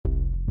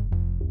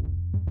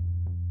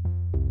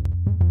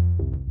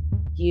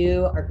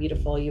you are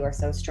beautiful. You are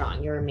so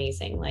strong. You're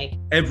amazing. Like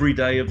every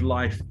day of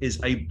life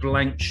is a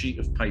blank sheet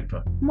of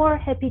paper. More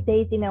happy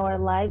days in our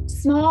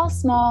lives.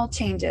 Small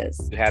changes.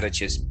 You had to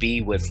just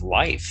be with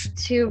life.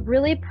 To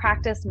really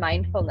practice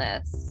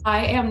mindfulness.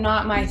 I am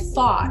not my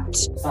thought.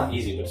 It's not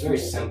easy, but it's very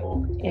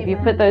simple. If you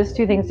put those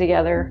two things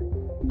together,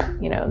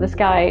 you know, the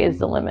sky is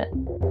the limit.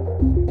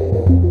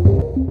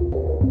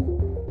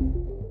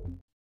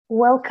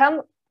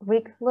 Welcome,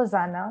 Rick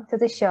Lozano, to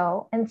the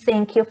show, and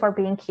thank you for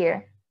being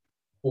here.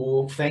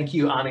 Well, thank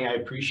you, Ani. I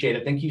appreciate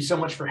it. Thank you so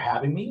much for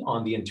having me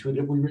on the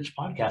Intuitively Rich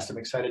podcast. I'm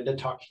excited to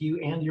talk to you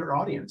and your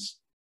audience.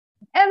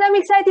 And I'm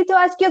excited to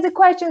ask you the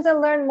questions and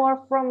learn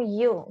more from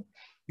you.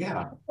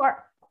 Yeah.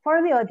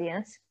 For the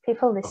audience,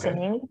 people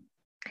listening,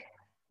 okay.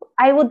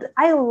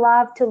 I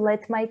love to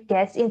let my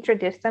guests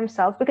introduce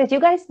themselves because you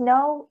guys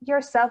know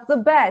yourself the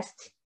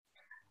best.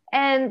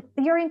 And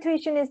your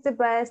intuition is the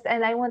best.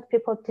 And I want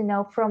people to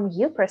know from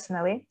you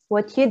personally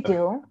what you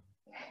do.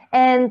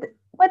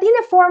 But in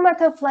a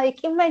format of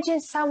like,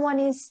 imagine someone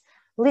is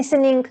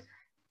listening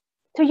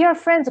to your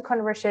friend's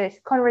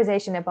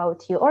conversation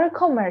about you, or a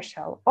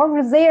commercial,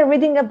 or they are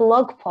reading a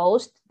blog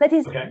post that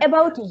is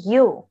about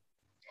you.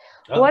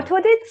 Oh. What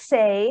would it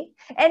say?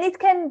 And it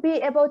can be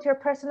about your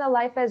personal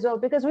life as well,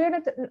 because we're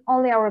not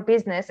only our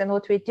business and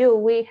what we do,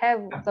 we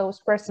have those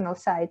personal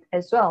side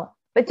as well.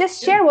 But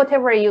just share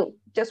whatever you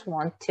just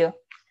want to.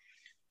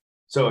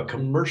 So a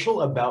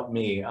commercial about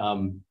me,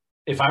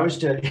 if I was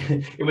to,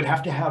 it would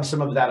have to have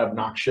some of that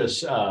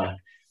obnoxious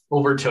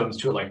overtones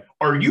to it. Like,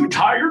 are you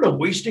tired of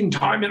wasting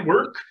time at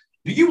work?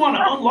 Do you want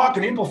to unlock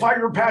and amplify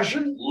your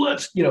passion?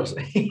 Let's, I know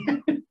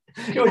the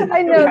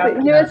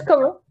US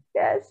commercial.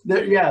 Yes.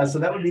 Yeah. So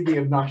that would be the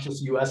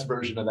obnoxious US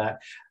version of that.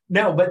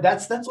 No, but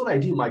that's what I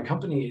do. My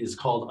company is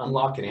called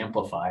Unlock and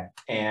Amplify.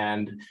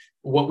 And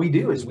what we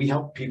do is we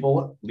help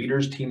people,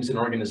 leaders, teams, and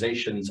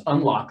organizations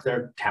unlock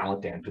their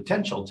talent and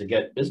potential to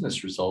get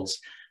business results.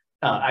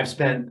 I've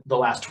spent the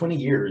last 20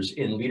 years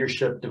in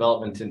leadership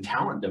development and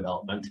talent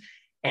development.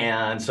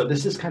 And so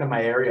this is kind of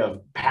my area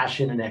of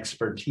passion and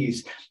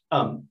expertise.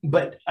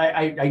 But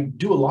I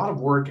do a lot of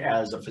work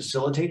as a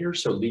facilitator,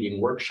 so leading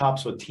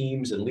workshops with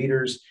teams and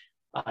leaders.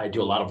 I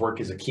do a lot of work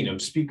as a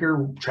keynote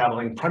speaker,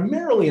 traveling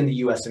primarily in the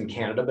US and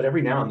Canada, but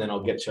every now and then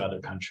I'll get to other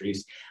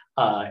countries.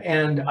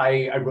 And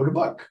I wrote a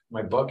book.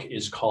 My book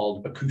is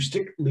called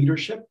Acoustic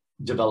Leadership,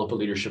 Develop a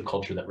Leadership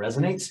Culture That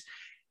Resonates.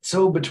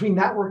 So between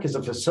that work as a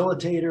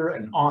facilitator,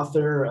 an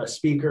author, a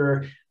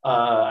speaker,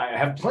 I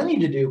have plenty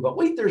to do, but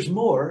wait, there's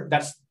more.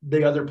 That's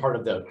the other part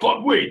of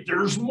but wait,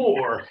 there's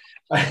more.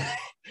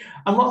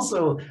 I'm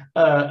also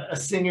a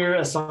singer,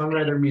 a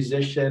songwriter,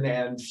 musician.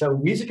 And so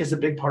music is a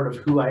big part of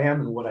who I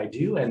am and what I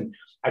do. And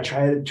I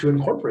try to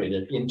incorporate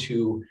it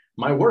into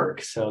my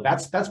work. So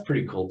that's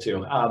pretty cool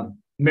too.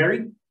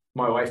 Married,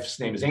 my wife's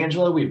name is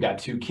Angela. We've got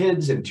 2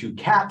 kids and 2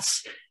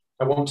 cats.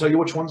 I won't tell you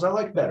which ones I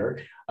like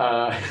better.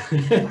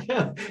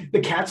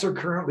 The cats are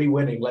currently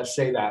winning, let's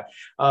say that.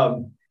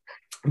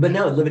 But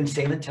no, I live in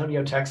San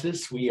Antonio,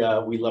 Texas. We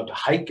love to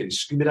hike and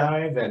scuba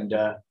dive. And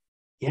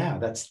yeah,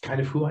 that's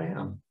kind of who I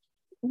am.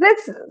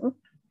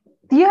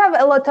 You have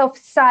a lot of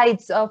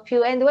sides of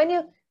you. And when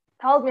you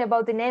told me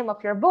about the name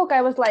of your book,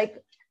 I was like,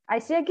 I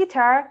see a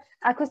guitar,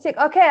 acoustic.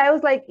 Okay, I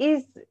was like,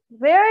 is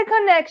there a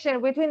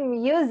connection between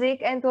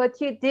music and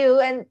what you do?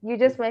 And you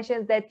just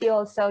mentioned that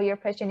your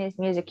passion is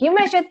music. You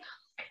mentioned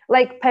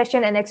like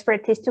passion and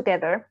expertise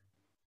together.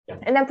 Yeah.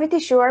 And I'm pretty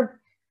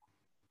sure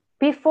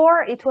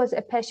before it was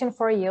a passion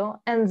for you.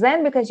 And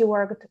then because you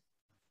worked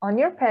on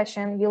your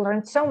passion, you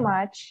learned so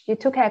much, you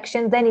took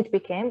action, then it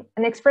became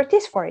an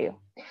expertise for you.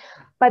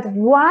 But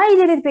why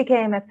did it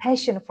become a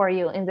passion for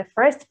you in the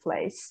first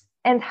place?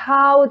 And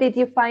how did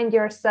you find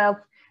yourself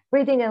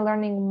reading and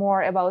learning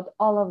more about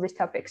all of these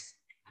topics?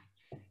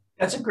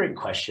 That's a great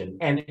question.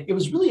 And it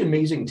was really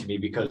amazing to me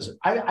because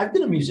I've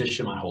been a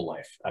musician my whole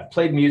life. I've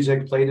played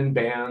music, played in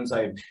bands.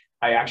 I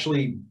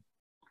actually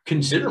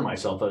consider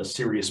myself a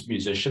serious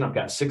musician. I've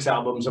got 6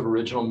 albums of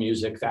original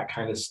music, that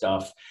kind of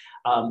stuff.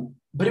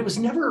 But it was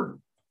never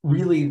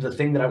really the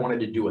thing that I wanted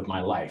to do with my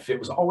life. It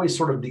was always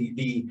sort of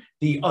the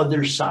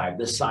other side,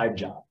 the side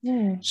job.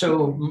 Mm.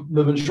 So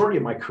the majority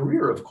of my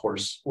career, of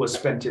course, was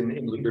spent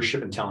in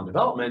leadership and talent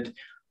development.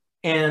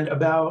 And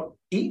about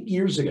 8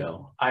 years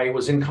ago, I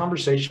was in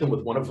conversation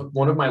with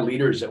one of my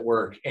leaders at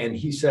work, and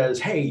he says,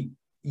 "Hey,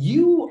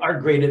 you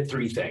are great at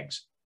 3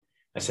 things."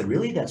 I said,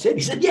 "Really? That's it?"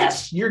 He said,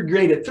 "Yes, you're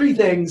great at 3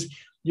 things.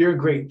 You're a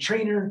great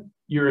trainer,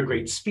 you're a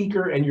great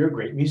speaker, and you're a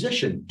great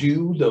musician.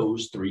 Do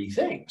those 3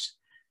 things."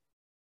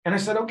 And I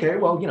said, "Okay,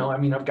 well,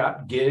 I've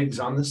got gigs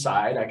on the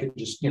side. I could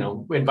just,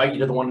 invite you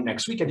to the one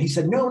next week." And he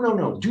said,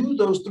 No, do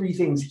those 3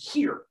 things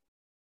here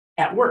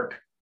at work.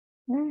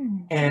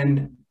 Mm.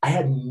 And I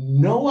had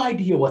no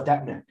idea what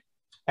that meant.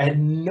 I had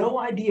no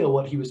idea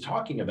what he was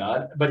talking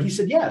about, but he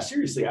said, "Yeah,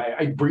 seriously,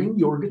 I bring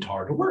your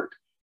guitar to work.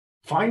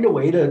 Find a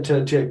way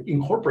to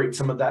incorporate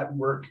some of that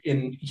work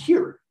in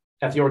here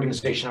at the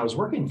organization I was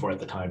working for at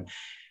the time."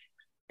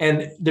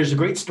 And there's a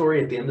great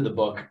story at the end of the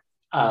book.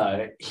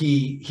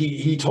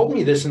 he told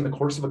me this in the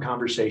course of a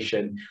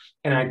conversation,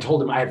 and I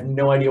told him I have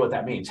no idea what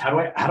that means. How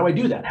do I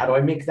do that? How do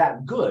I make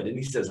that good? And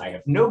he says, I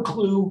have no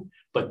clue,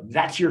 but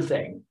that's your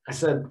thing. I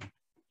said,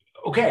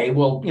 okay,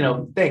 well,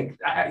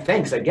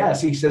 thanks, I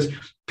guess. He says,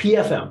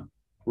 PFM.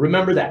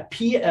 Remember that,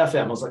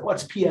 PFM. I was like,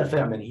 what's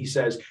PFM? And he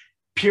says,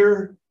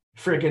 pure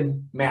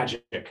freaking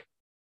magic.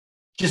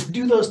 Just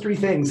do those three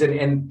things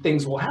and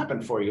things will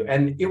happen for you.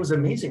 And it was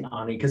amazing,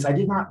 Ani, because I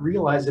did not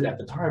realize it at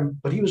the time,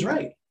 but he was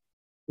right.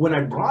 When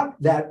I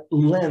brought that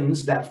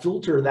lens, that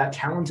filter, that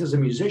talent as a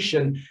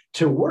musician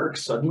to work,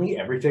 suddenly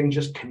everything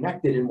just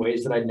connected in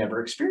ways that I'd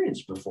never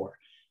experienced before.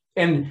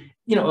 And,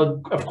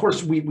 of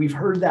course, we've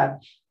heard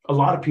that. A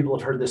lot of people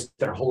have heard this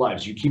their whole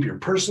lives. You keep your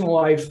personal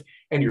life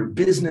and your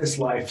business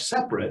life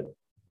separate.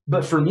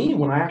 But for me,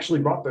 when I actually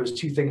brought those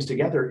two things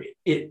together,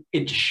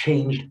 it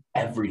changed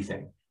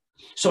everything.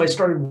 So I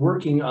started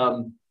working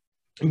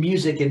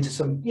music into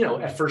some,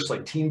 at first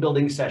like team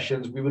building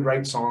sessions. We would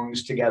write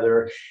songs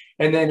together.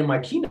 And then in my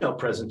keynote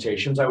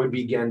presentations, I would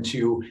begin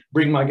to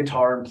bring my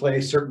guitar and play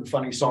certain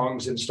funny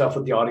songs and stuff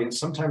with the audience.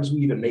 Sometimes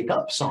we even make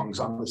up songs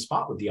on the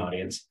spot with the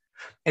audience.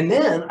 And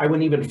then I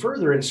went even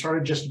further and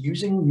started just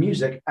using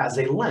music as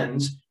a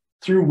lens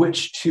through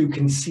which to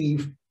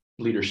conceive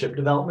leadership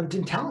development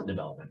and talent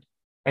development.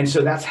 And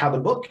so that's how the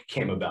book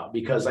came about,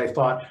 because I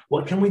thought,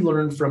 what can we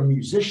learn from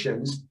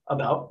musicians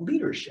about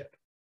leadership?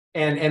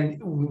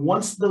 And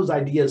once those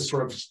ideas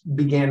sort of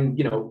began,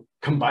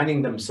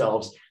 combining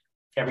themselves,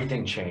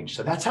 everything changed.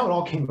 So that's how it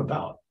all came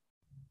about.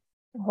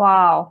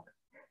 Wow.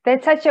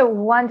 That's such a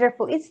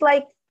wonderful, it's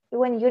like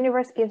when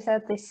universe gives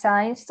us the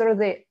signs through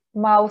the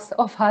mouth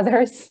of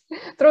others,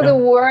 through the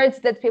words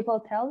that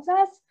people tells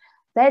us.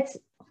 That's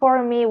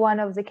for me one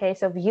of the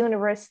case of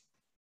universe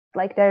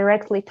like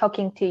directly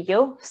talking to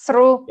you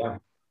through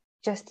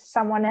just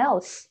someone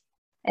else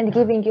and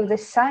giving you the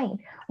sign.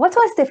 What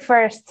was the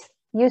first,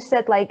 you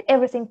said like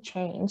everything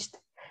changed,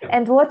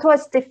 and what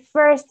was the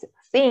first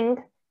thing,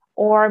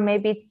 or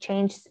maybe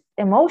changed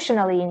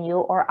emotionally in you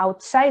or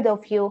outside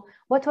of you?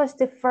 What was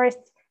the first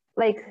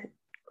like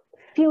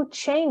few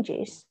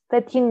changes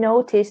that you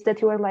noticed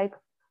that you were like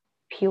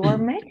pure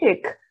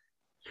magic?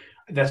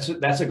 That's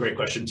a great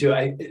question too.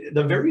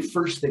 The very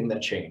first thing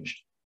that changed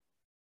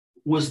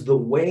was the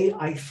way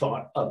I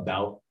thought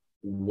about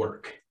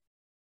work.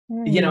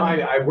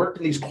 I worked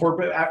in these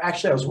corporate,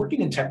 actually I was working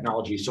in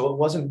technology, so it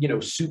wasn't,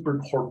 super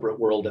corporate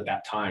world at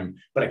that time,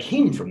 but I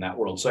came from that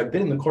world. So I've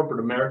been in the corporate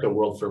America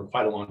world for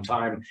quite a long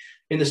time.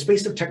 In the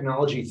space of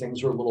technology,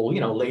 things were a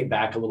little, laid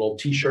back, a little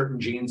t-shirt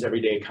and jeans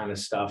everyday kind of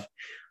stuff.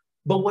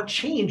 But what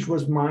changed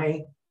was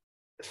my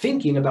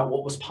thinking about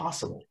what was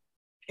possible.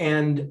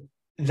 And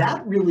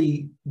that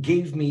really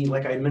gave me,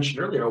 like I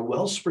mentioned earlier, a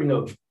wellspring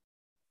of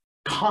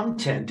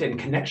content and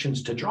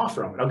connections to draw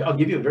from. I'll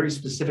give you a very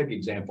specific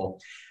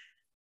example.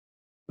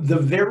 The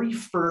very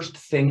first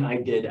thing I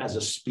did as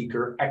a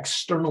speaker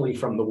externally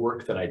from the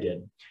work that I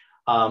did,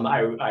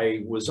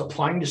 I was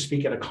applying to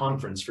speak at a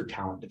conference for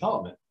talent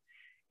development.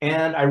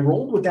 And I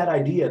rolled with that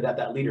idea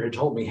that leader had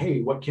told me,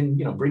 hey, what can,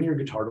 bring your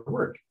guitar to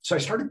work. So I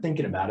started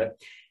thinking about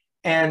it,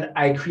 and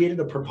I created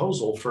a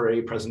proposal for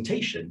a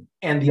presentation.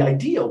 And the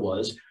idea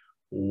was,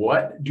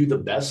 what do the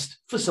best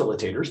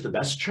facilitators, the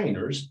best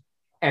trainers,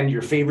 and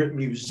your favorite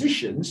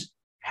musicians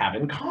have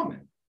in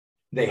common?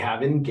 They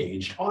have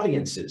engaged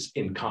audiences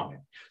in common.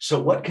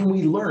 So what can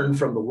we learn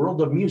from the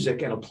world of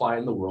music and apply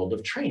in the world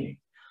of training?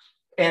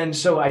 And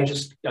so I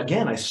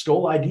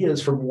stole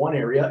ideas from one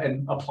area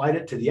and applied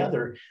it to the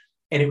other.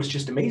 And it was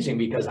just amazing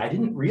because I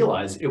didn't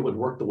realize it would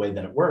work the way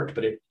that it worked,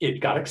 but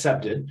it got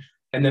accepted.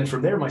 And then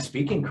from there, my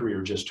speaking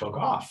career just took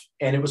off.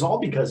 And it was all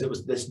because it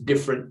was this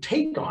different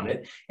take on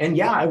it. And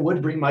yeah, I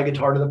would bring my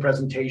guitar to the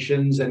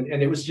presentations, and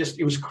it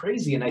was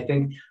crazy. And I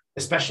think,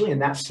 especially in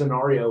that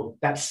scenario,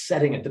 that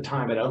setting at the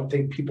time, I don't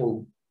think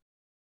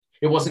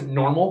it wasn't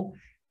normal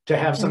to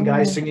have some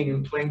guys singing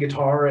and playing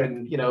guitar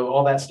and,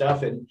 all that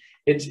stuff. And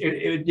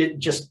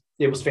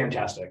it was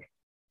fantastic.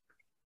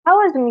 How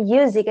was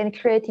music and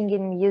creating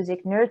in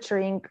music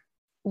nurturing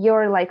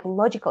your like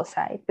logical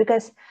side?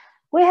 Because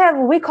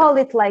we call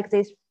it like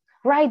this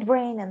right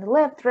brain and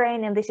left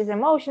brain, and this is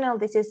emotional,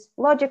 this is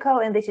logical,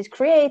 and this is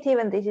creative,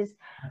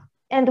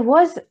 and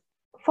was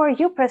for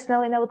you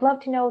personally, and I would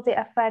love to know the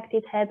effect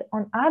it had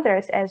on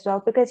others as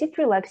well, because it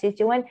relaxes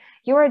you when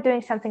you are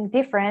doing something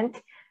different.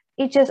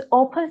 It just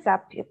opens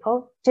up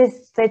people.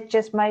 That's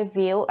just my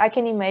view. I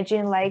can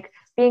imagine like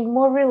being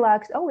more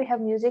relaxed. Oh, we have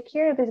music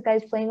here. This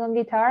guy's playing on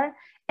guitar.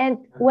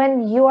 And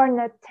when you are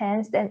not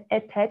tensed and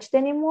attached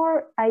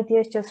anymore,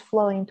 ideas just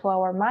flow into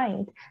our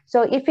mind.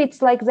 So if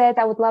it's like that,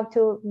 I would love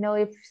to know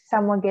if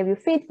someone gave you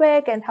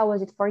feedback, and how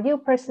was it for you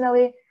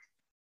personally?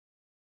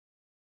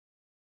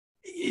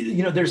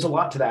 There's a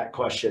lot to that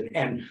question.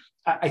 And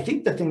I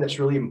think the thing that's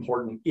really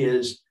important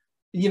is,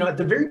 at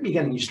the very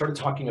beginning, you started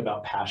talking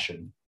about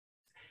passion.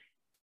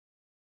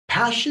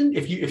 Passion,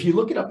 if you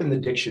look it up in the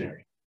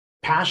dictionary,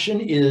 passion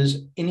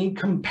is any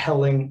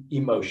compelling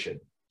emotion,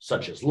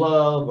 such as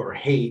love or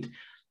hate.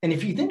 And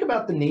if you think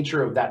about the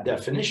nature of that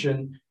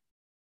definition,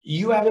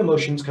 You have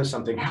emotions because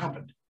something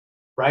happened,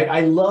 right?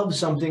 I love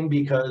something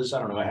because, I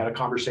don't know, I had a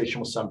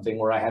conversation with something,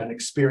 or I had an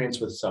experience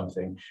with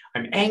something.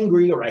 I'm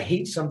angry or I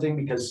hate something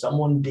because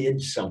someone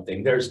did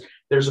something.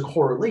 There's a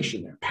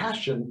correlation there.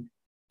 Passion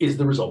is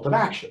the result of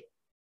action.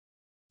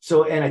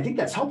 So, and I think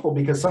that's helpful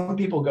because some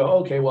people go,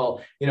 okay,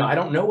 well, I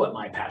don't know what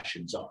my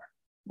passions are.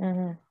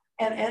 Mhm.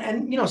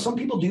 And some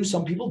people do,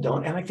 some people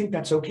don't. And I think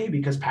that's okay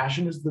because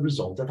passion is the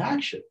result of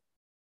action.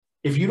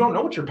 If you don't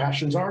know what your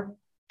passions are,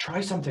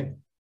 try something,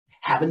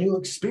 have a new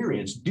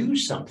experience, do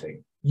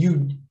something.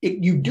 You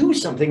do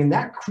something, and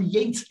that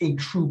creates a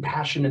true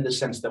passion in the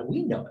sense that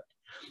we know it.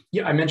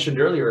 Yeah, I mentioned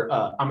earlier,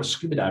 I'm a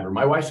scuba diver.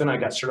 My wife and I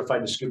got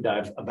certified to scuba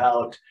dive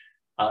about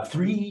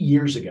 3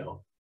 years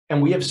ago.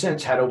 And we have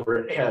since had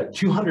over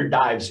 200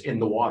 dives in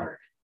the water.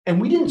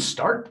 And we didn't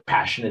start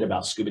passionate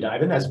about scuba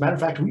diving. As a matter of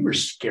fact, we were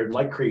scared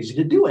like crazy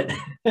to do it.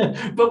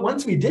 But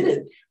once we did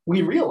it,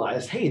 we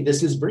realized, hey,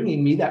 this is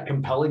bringing me that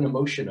compelling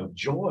emotion of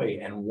joy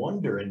and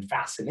wonder and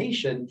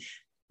fascination.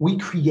 We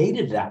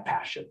created that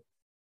passion.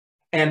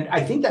 And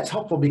I think that's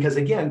helpful because,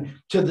 again,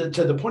 to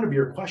the point of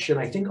your question,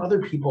 I think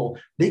other people,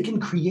 they can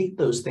create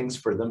those things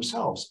for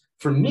themselves.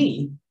 For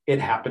me, it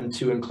happened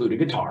to include a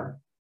guitar.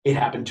 It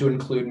happened to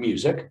include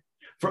music.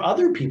 For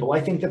other people,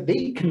 I think that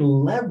they can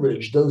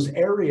leverage those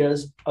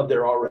areas of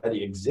their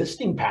already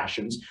existing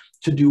passions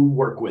to do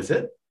work with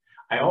it.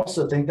 I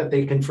also think that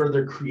they can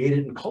further create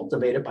it and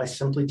cultivate it by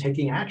simply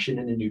taking action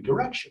in a new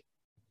direction.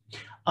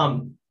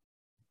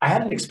 I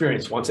had an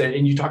experience once,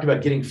 and you talked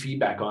about getting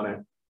feedback on it.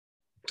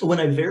 When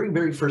I very,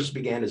 very first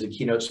began as a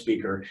keynote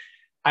speaker,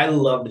 I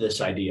loved this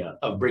idea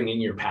of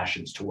bringing your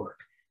passions to work.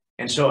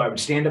 And so I would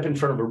stand up in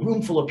front of a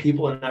room full of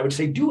people and I would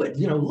say, do it.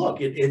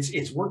 Look,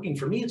 it's working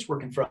for me. It's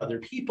working for other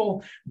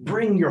people.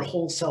 Bring your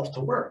whole self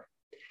to work.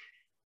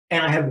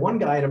 And I had one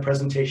guy in a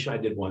presentation I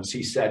did once.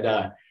 He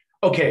said,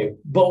 okay,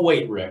 but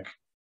wait, Rick.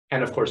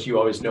 And of course, you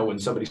always know when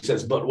somebody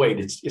says, but wait,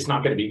 it's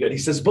not going to be good. He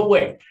says, but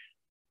wait,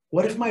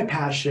 what if my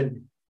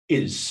passion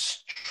is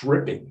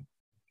stripping?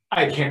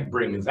 I can't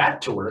bring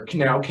that to work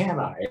now, can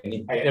I?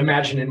 And I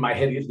imagine in my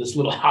head this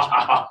little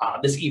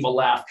this evil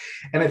laugh.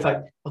 And I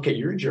thought, okay,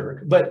 you're a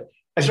jerk. But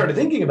I started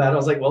thinking about it. I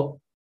was like,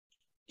 well,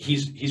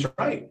 he's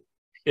right.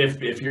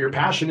 If your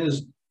passion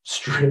is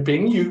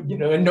stripping,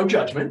 and no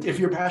judgment, if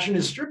your passion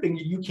is stripping,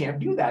 you can't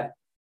do that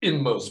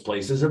in most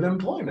places of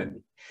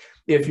employment.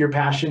 If your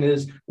passion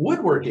is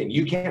woodworking,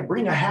 you can't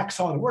bring a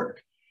hacksaw to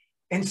work.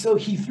 And so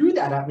he threw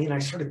that at me and I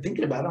started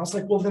thinking about it. I was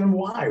like, well, then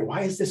why?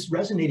 Why is this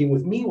resonating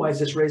with me? Why is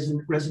this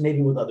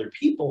resonating with other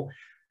people?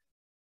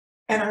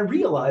 And I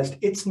realized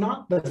it's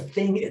not the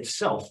thing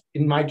itself,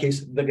 in my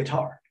case, the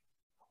guitar,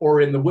 or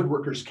in the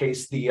woodworker's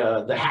case, the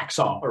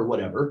hacksaw or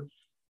whatever.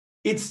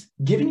 It's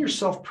giving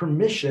yourself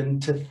permission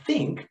to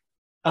think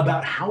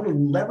about how to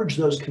leverage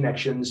those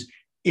connections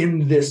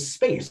in this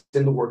space,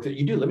 in the work that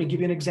you do. Let me give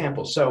you an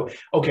example. So,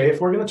 okay,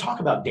 if we're going to talk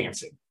about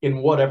dancing in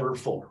whatever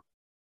form,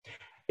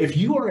 if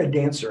you are a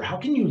dancer, how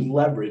can you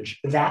leverage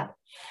that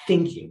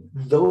thinking,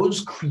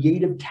 those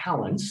creative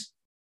talents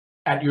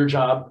at your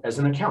job as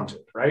an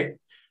accountant, right?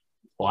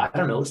 Well, I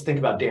don't know. Let's think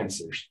about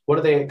dancers. What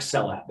do they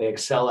excel at? They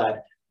excel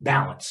at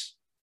balance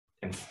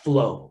and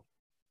flow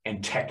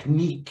and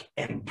technique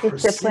and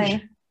precision.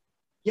 Discipline.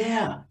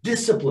 Yeah,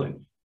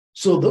 discipline.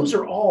 So those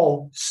are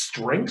all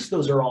strengths.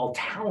 Those are all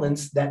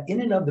talents that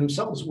in and of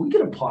themselves, we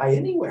can apply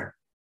anywhere.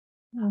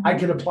 Mm-hmm. I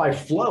can apply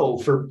flow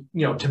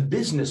to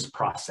business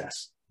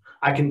process.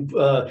 I can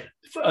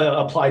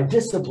apply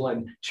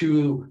discipline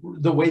to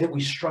the way that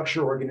we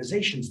structure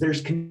organizations.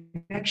 There's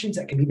connections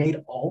that can be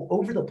made all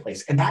over the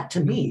place. And that to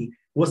me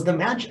was the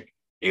magic.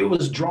 It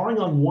was drawing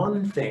on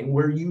one thing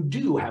where you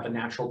do have a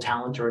natural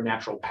talent or a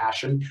natural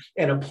passion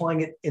and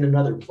applying it in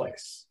another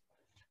place.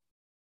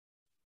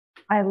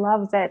 I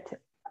love that.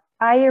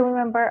 I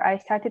remember I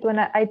started when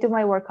I do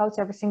my workouts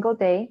every single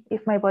day.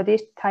 If my body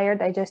is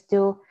tired, I just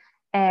do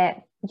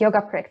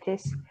yoga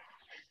practice.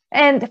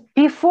 And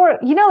before,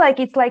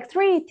 it's like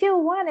 3, 2,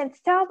 1 and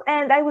stop.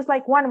 And I was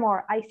like, one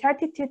more. I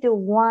started to do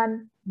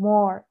one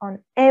more on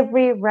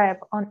every rep,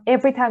 on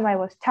every time I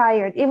was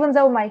tired. Even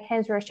though my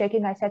hands were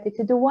shaking, I started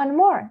to do one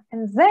more.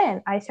 And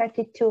then I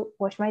started to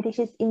wash my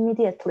dishes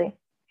immediately.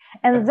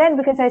 And then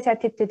because I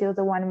started to do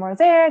the one more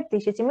there,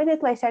 dishes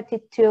immediately, I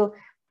started to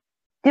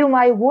do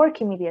my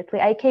work immediately.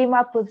 I came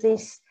up with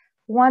this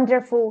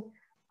wonderful,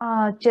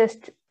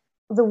 just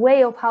the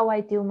way of how I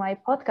do my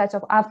podcast.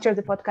 Of after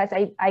the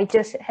podcast, I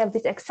just have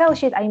this Excel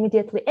sheet. I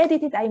immediately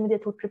edit it. I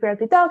immediately prepare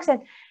the docs,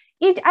 and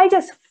I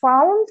just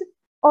found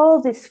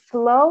all this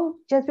flow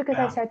just because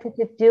I started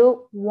to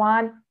do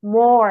one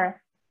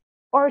more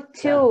or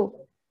two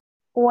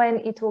when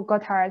it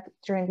got hard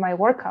during my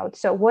workout.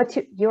 So what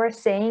you're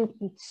saying,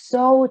 it's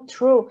so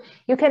true.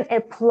 You can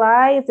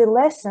apply the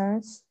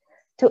lessons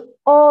to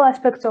all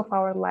aspects of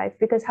our life,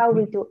 because how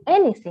we do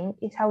anything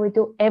is how we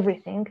do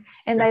everything.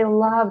 And I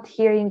loved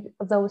hearing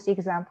those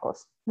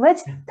examples.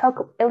 Let's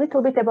talk a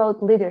little bit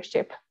about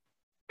leadership.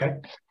 Okay.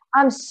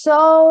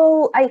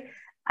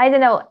 I don't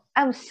know,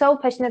 I'm so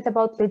passionate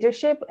about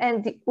leadership,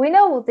 and we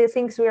know the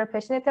things we are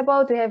passionate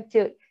about. We have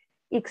to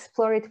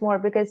explore it more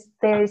because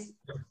there is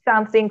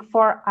something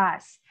for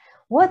us.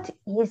 What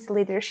is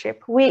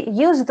leadership? We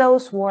use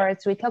those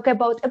words. We talk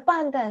about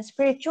abundance,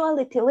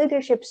 spirituality,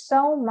 leadership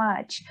so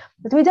much,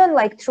 but we don't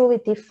like truly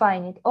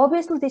define it.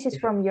 Obviously, this is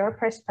from your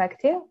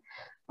perspective,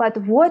 but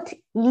what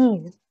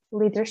is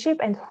leadership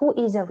and who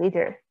is a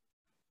leader?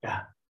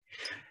 Yeah.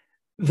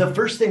 The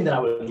first thing that I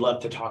would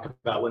love to talk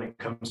about when it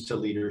comes to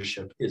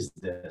leadership is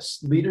this.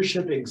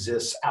 Leadership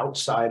exists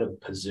outside of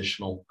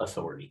positional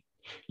authority.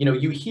 You know,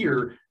 you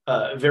hear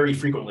very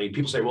frequently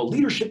people say, well,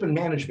 leadership and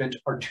management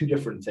are two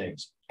different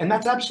things. And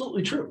that's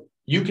absolutely true.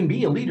 You can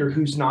be a leader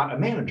who's not a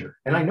manager.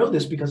 And I know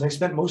this because I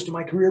spent most of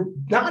my career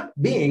not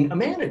being a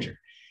manager.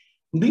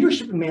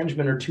 Leadership and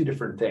management are two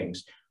different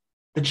things.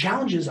 The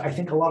challenge is, I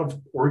think a lot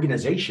of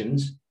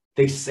organizations,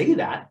 they say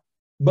that,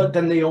 but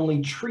then they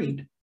only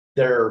treat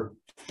their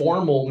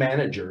formal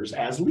managers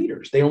as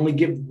leaders. They only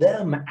give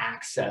them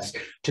access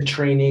to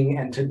training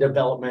and to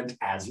development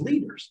as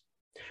leaders.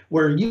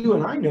 Where you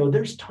and I know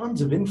there's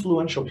tons of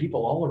influential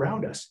people all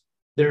around us.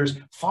 There's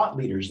thought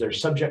leaders,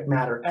 there's subject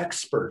matter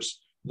experts,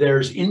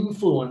 there's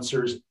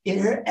influencers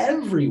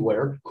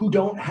everywhere who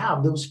don't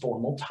have those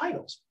formal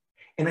titles.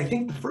 And I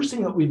think the first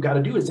thing that we've got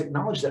to do is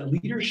acknowledge that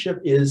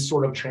leadership is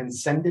sort of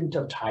transcendent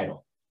of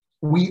title.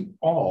 We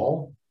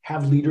all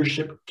have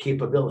leadership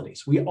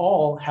capabilities. We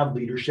all have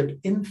leadership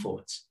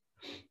influence.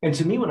 And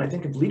to me, when I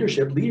think of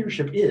leadership,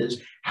 leadership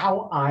is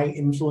how I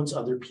influence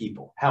other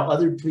people, how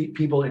other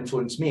people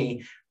influence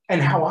me,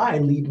 and how I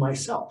lead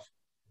myself.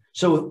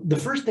 So the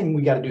first thing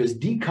we got to do is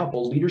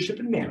decouple leadership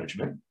and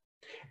management,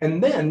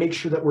 and then make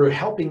sure that we're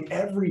helping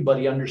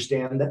everybody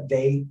understand that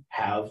they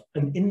have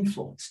an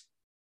influence.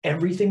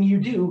 Everything you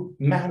do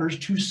matters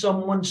to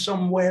someone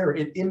somewhere.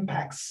 It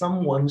impacts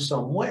someone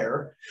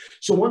somewhere.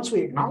 So once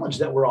we acknowledge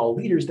that we're all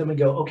leaders, then we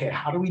go, okay,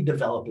 how do we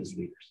develop as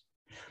leaders?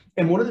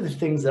 And one of the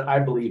things that I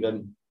believe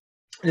in,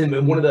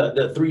 and one of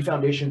the three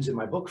foundations in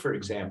my book, for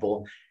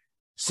example,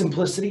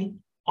 simplicity,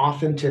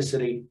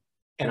 authenticity,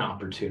 and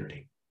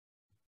opportunity.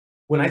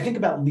 When I think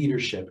about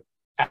leadership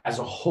as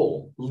a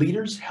whole,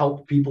 leaders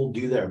help people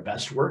do their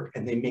best work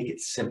and they make it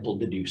simple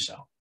to do so.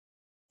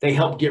 They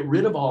help get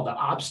rid of all the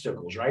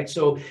obstacles, right?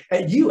 So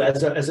you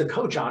as a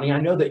coach, Ani, I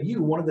know that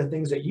one of the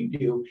things that you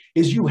do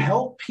is you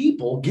help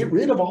people get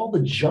rid of all the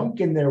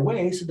junk in their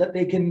way so that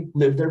they can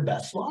live their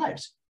best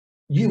lives.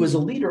 You as a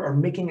leader are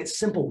making it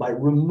simple by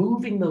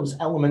removing those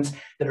elements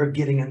that are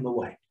getting in the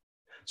way.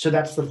 So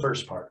that's the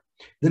first part.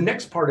 The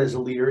next part as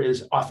a leader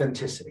is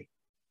authenticity,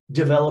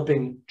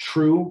 developing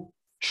true,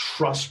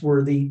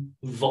 trustworthy,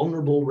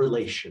 vulnerable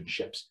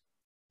relationships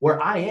where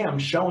I am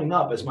showing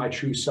up as my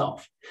true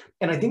self.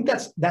 And I think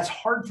that's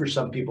hard for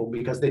some people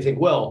because they think,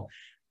 well,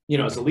 you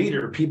know, as a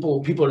leader,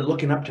 people are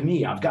looking up to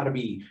me. I've got to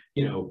be,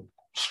 you know,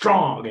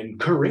 strong and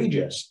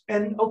courageous.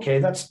 And okay,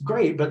 that's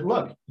great. But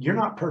look, you're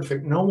not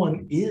perfect. No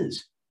one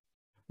is.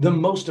 The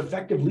most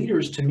effective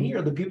leaders to me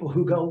are the people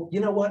who go,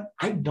 you know what?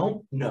 I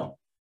don't know.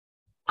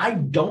 I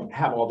don't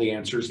have all the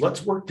answers.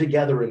 Let's work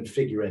together and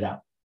figure it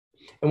out.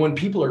 And when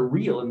people are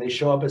real and they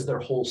show up as their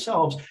whole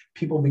selves,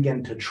 people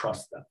begin to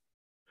trust them.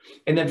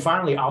 And then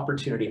finally,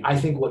 opportunity. I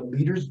think what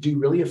leaders do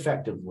really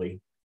effectively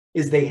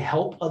is they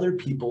help other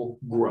people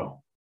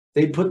grow.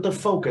 They put the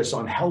focus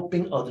on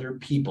helping other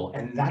people,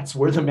 and that's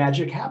where the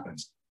magic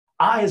happens.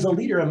 I, as a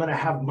leader, am going to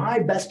have my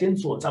best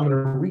influence. I'm going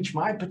to reach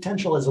my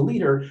potential as a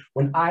leader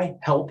when I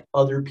help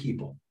other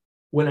people,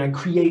 when I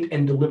create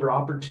and deliver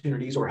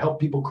opportunities or help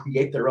people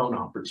create their own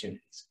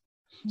opportunities.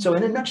 So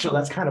in a nutshell,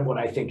 that's kind of what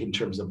I think in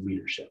terms of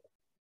leadership.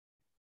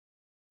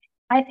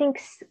 I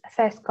think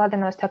Seth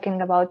Godin was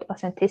talking about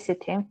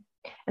authenticity,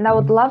 and I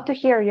would love to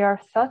hear your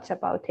thoughts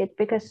about it,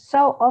 because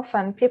so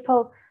often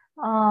people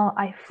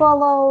I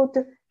followed,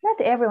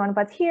 not everyone,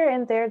 but here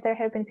and there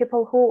have been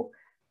people who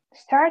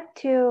start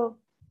to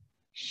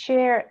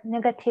share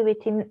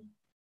negativity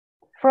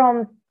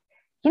from,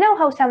 you know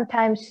how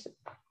sometimes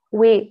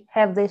we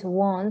have these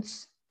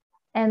wounds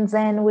and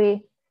then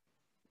we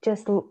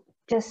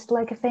just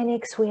like a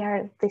phoenix, we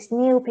are these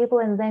new people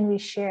and then we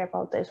share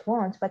about those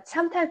wounds. But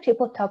sometimes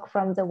people talk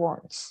from the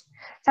wounds.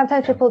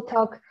 Sometimes people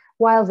talk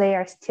while they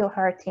are still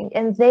hurting,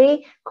 and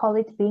they call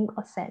it being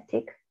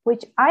authentic,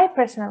 which I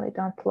personally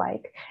don't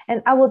like.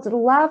 And I would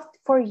love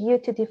for you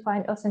to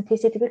define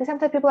authenticity, because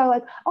sometimes people are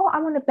like, oh,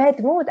 I'm in a bad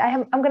mood.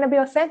 I'm going to be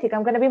authentic.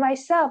 I'm going to be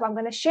myself. I'm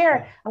going to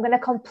share. I'm going to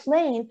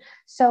complain.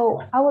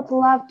 So I would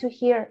love to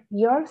hear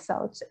your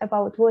thoughts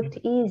about what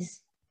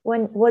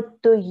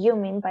do you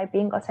mean by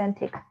being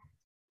authentic?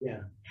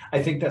 Yeah,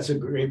 I think that's a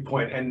great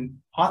point. And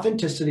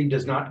authenticity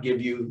does not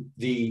give you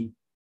the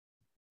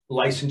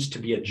license to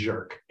be a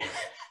jerk.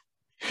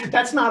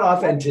 That's not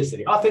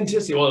authenticity.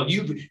 Authenticity, well,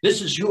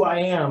 this is who I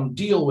am,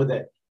 deal with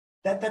it.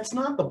 That's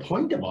not the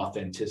point of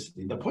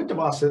authenticity. The point of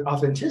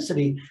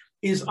authenticity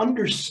is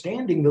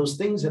understanding those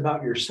things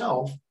about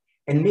yourself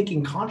and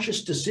making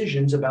conscious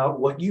decisions about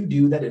what you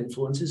do that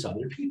influences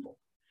other people.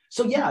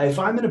 So yeah, if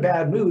I'm in a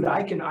bad mood,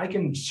 I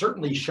can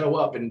certainly show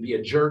up and be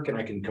a jerk, and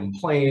I can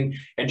complain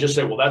and just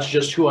say, well, that's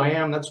just who I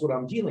am. That's what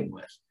I'm dealing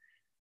with.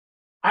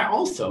 I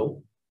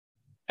also,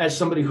 as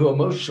somebody who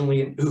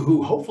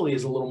who hopefully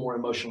is a little more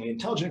emotionally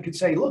intelligent, could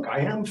say, look,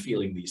 I am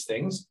feeling these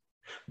things.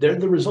 They're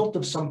the result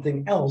of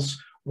something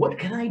else. What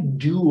can I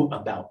do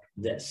about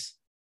this?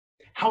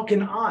 How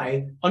can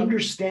I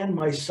understand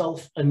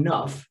myself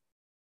enough,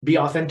 be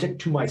authentic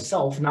to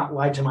myself, not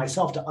lie to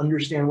myself, to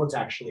understand what's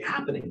actually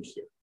happening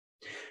here?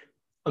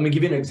 Let me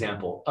give you an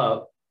example.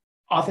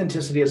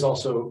 Authenticity is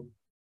also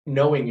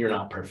knowing you're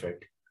not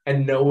perfect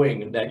and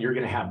knowing that you're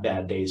going to have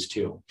bad days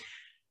too.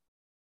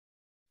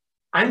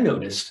 I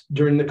noticed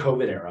during the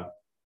COVID era,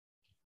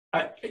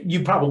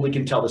 you probably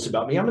can tell this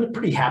about me, I'm a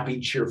pretty happy,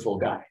 cheerful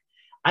guy.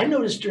 I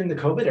noticed during the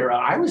COVID era,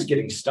 I was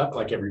getting stuck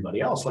like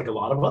everybody else, like a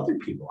lot of other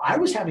people. I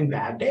was having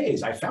bad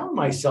days. I found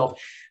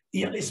myself,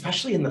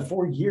 especially in the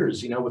 4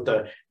 years, with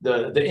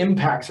the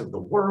impacts of the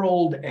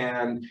world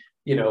and,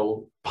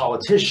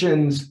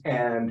 politicians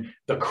and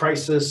the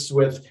crisis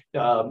with,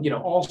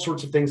 all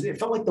sorts of things. It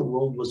felt like the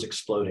world was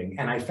exploding.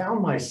 And I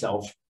found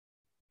myself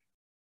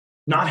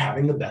not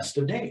having the best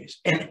of days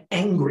and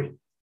angry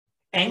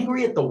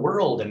at the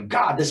world. And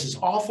God, this is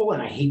awful.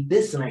 And I hate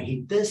this and I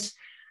hate this.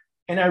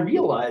 And I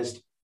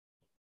realized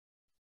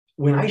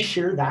when I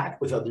share that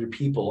with other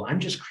people, I'm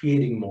just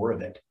creating more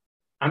of it.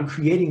 I'm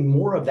creating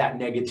more of that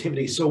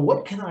negativity. So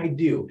what can I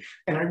do?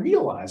 And I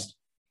realized,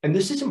 and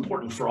this is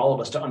important for all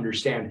of us to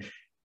understand,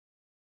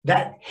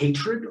 that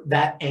hatred,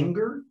 that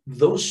anger,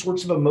 those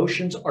sorts of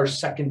emotions are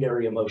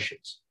secondary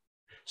emotions.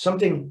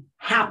 Something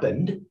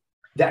happened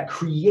that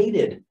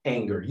created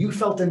anger. You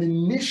felt an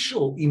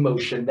initial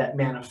emotion that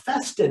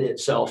manifested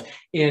itself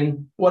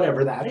in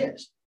whatever that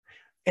is.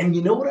 And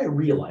you know what I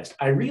realized?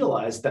 I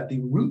realized that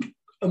the root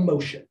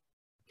emotion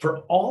for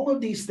all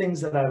of these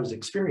things that I was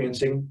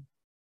experiencing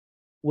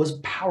was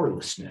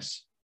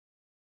powerlessness,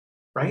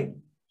 right?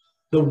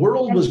 The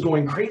world was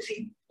going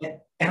crazy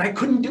and I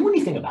couldn't do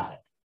anything about it.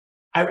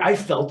 I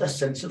felt a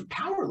sense of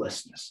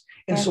powerlessness.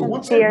 And so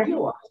once I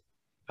realized,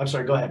 I'm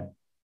sorry, go ahead.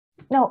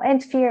 No,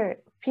 and fear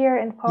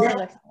and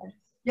powerlessness.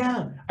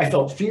 Yeah, I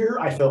felt fear,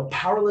 I felt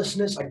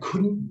powerlessness. I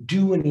couldn't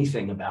do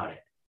anything about it.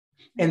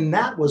 And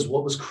that was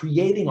what was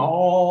creating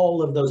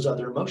all of those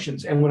other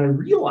emotions. And when I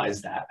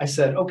realized that, I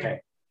said,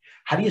 okay,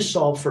 how do you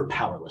solve for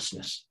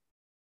powerlessness?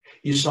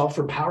 You solve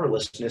for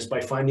powerlessness by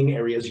finding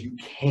areas you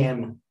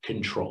can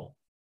control.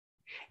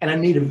 And I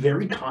made a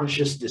very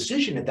conscious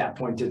decision at that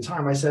point in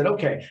time. I said,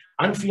 okay,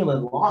 I'm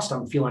feeling lost.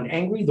 I'm feeling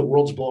angry. The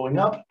world's blowing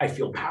up. I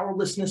feel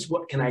powerlessness.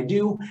 What can I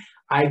do?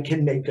 I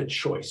can make a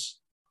choice.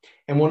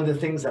 And one of the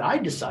things that I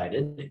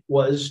decided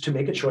was to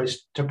make a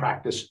choice to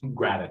practice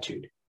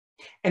gratitude.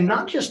 And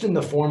not just in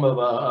the form of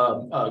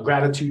a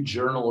gratitude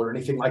journal or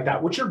anything like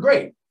that, which are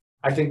great.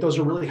 I think those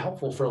are really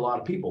helpful for a lot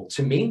of people.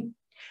 To me,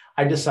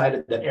 I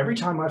decided that every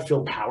time I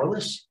feel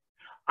powerless,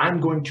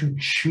 I'm going to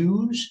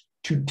choose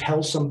to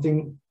tell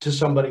something to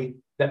somebody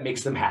that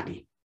makes them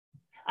happy.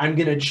 I'm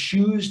going to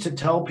choose to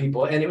tell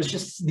people. And it was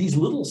just these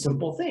little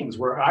simple things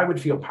where I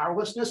would feel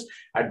powerlessness.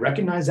 I'd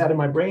recognize that in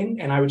my brain.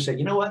 And I would say,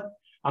 you know what?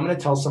 I'm going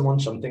to tell someone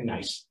something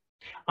nice.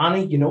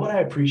 Ani, you know what I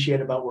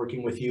appreciate about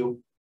working with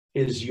you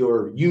is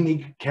your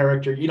unique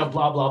character, blah,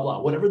 blah,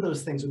 blah, whatever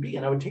those things would be.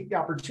 And I would take the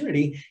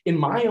opportunity in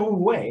my own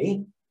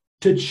way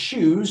to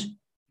choose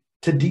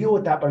to deal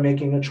with that by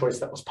making a choice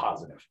that was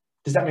positive.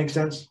 Does that make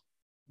sense?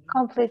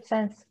 Complete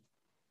sense.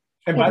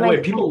 And by the way,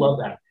 people love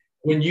that.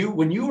 When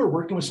you are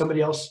working with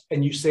somebody else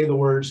and you say the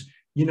words,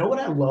 you know what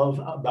I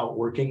love about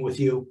working with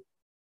you?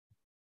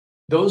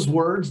 Those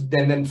words,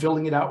 then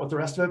filling it out with the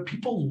rest of it,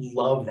 people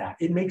love that.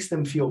 It makes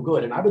them feel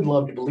good. And I would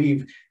love to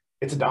believe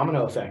it's a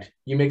domino effect.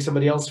 You make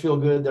somebody else feel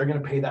good, they're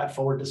going to pay that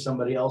forward to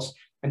somebody else.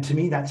 And to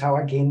me, that's how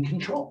I gain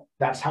control.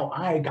 That's how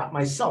I got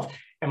myself.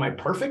 Am I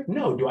perfect?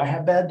 No. Do I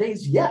have bad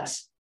days?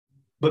 Yes.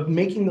 But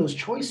making those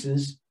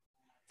choices,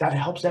 that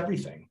helps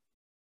everything.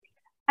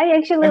 I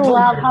actually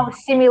love how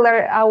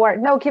similar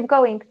no, keep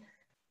going.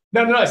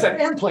 No, I said,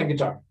 and playing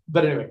guitar.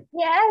 But anyway.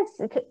 Yes,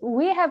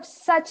 we have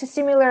such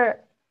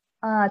similar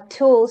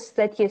tools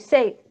that you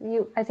say.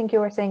 I think you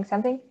were saying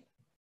something.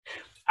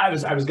 I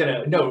was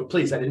gonna, no,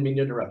 please, I didn't mean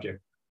to interrupt you.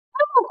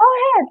 Oh, go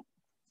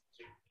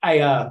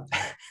ahead.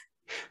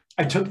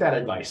 I took that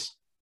advice.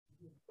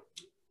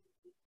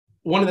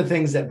 One of the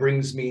things that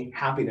brings me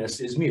happiness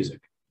is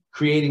music.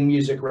 Creating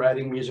music,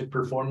 writing music,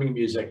 performing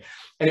music.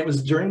 And it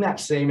was during that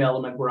same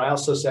element where I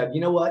also said,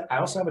 you know what? I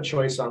also have a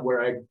choice on where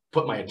I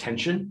put my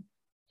attention.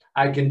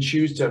 I can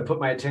choose to put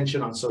my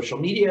attention on social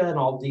media and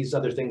all these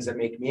other things that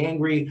make me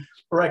angry,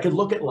 or I could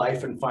look at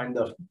life and find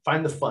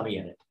the funny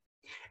in it.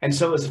 And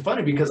so it was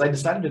funny because I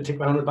decided to take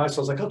my own advice.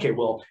 I was like, okay,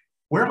 well,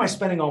 where am I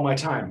spending all my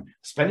time?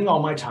 Spending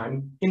all my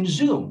time in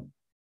Zoom.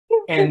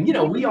 And,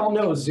 we all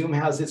know Zoom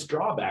has its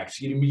drawbacks.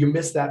 You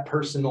miss that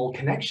personal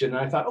connection. And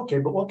I thought, okay,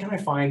 but what can I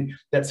find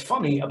that's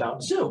funny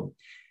about Zoom?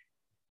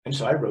 And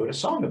so I wrote a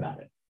song about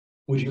it.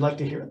 Would you like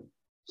to hear it?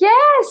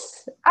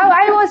 Yes.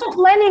 I was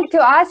planning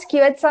to ask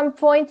you at some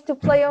point to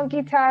play on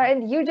guitar,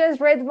 and you just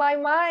read my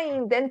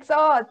mind and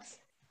thoughts.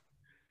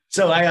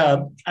 So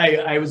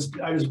I was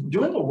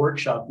doing a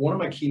workshop. One of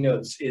my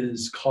keynotes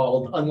is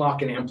called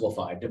Unlock and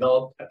Amplify,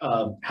 develop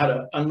how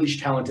to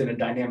unleash talent in a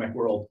dynamic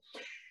world.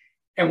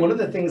 And one of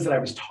the things that I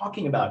was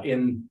talking about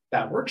in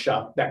that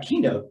workshop, that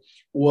keynote,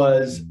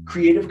 was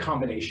creative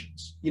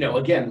combinations. You know,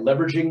 again,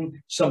 leveraging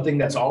something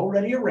that's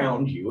already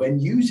around you and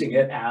using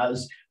it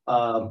as,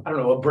 I don't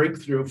know, a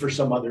breakthrough for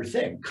some other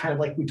thing, kind of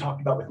like we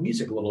talked about with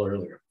music a little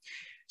earlier.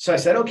 So I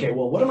said, okay,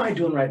 well, what am I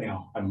doing right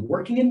now? I'm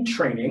working in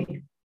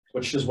training,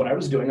 which is what I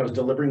was doing. I was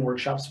delivering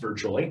workshops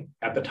virtually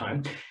at the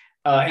time,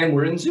 and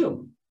we're in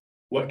Zoom.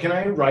 What can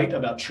I write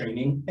about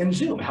training and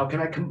Zoom? How can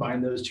I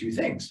combine those two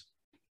things?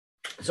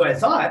 So I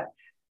thought,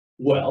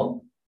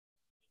 well,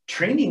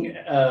 training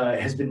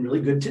has been really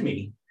good to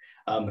me.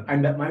 I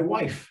met my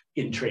wife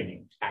in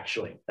training,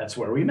 actually. That's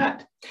where we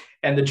met.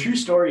 And the true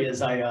story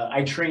is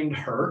I trained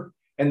her,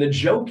 and the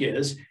joke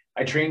is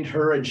I trained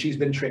her and she's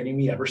been training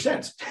me ever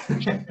since.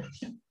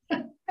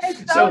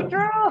 It's so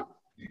true.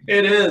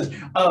 It is.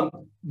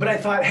 But I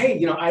thought, hey,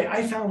 you know,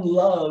 I found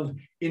love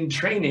in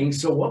training.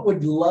 So what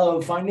would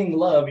finding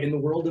love in the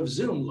world of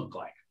Zoom look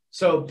like?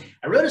 So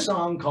I wrote a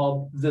song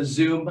called The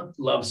Zoom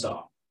Love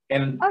Song.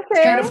 And it's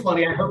kind of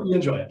funny. I hope you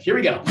enjoy it. Here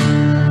we go.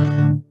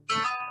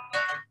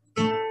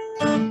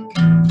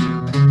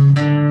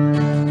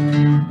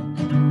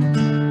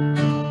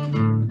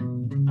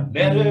 I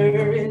met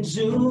her in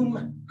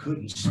Zoom,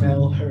 couldn't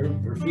smell her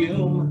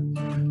perfume.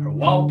 Her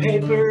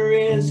wallpaper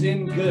is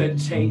in good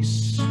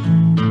taste.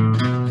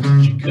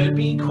 She could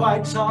be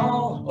quite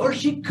tall, or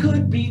she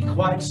could be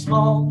quite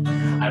small.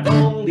 I've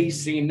only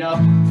seen up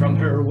from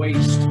her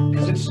waist,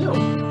 because it's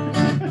Zoom.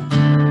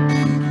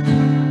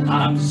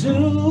 I'm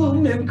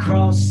zooming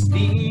across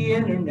the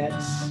internet.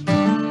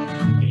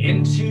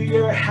 Into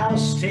your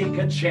house, take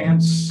a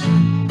chance.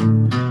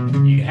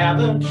 You have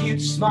a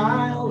cute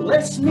smile,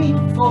 let's meet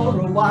for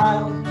a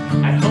while.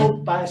 I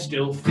hope I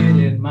still fit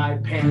in my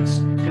pants,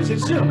 because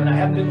it's Zoom and I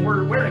haven't been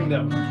wearing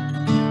them.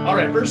 All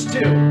right, verse 2.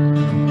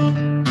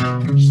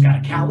 She's got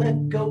a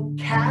calico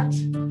cat,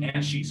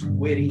 and she's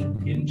witty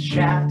in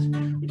chat.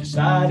 We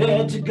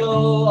decided to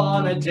go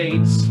on a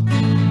date.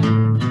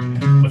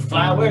 With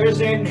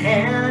flowers in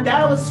hand,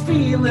 I was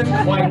feeling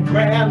quite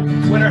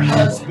grand when her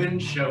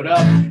husband showed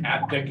up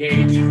at the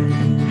gate.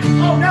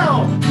 Oh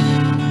no!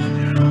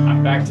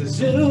 I'm back to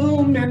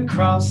Zoom and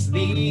cross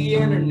the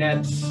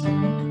internet.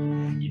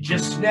 You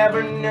just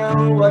never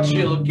know what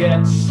you'll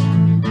get.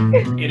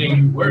 It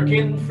ain't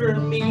working for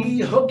me,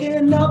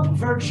 hooking up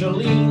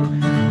virtually.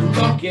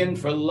 Looking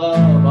for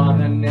love on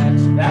the net,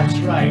 that's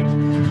right.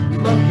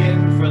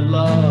 Looking for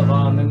love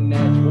on the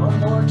net, one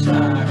more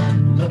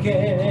time.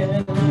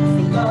 Looking for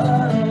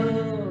love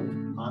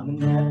on the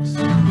net.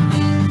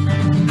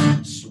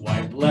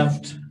 Swipe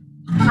left.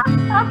 I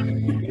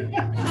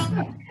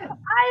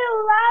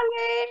love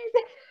it.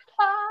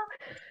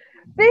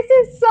 This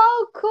is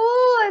so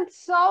cool and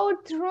so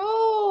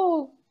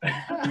true.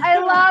 I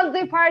love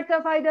the part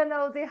of I don't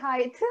know the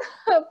height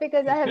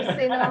because I have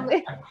seen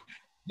only.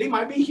 They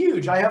might be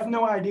huge. I have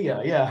no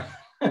idea. Yeah.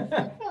 You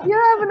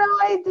have no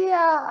idea.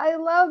 I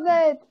love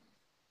it.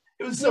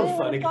 It was so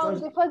funny. You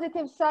found the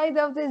positive side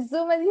of the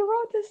Zoom and you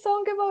wrote a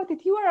song about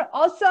it. You are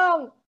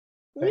awesome.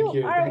 Thank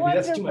you. Are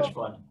wonderful. That's too much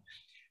fun.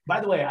 By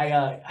the way,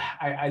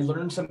 I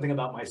learned something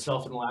about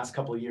myself in the last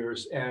couple of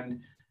years,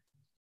 and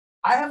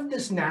I have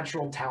this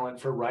natural talent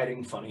for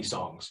writing funny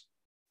songs.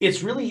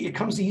 It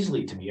comes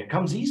easily to me. It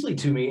comes easily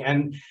to me.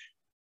 And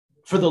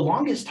for the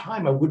longest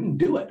time, I wouldn't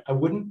do it. I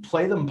wouldn't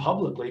play them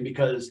publicly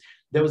because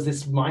there was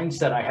this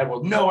mindset I had,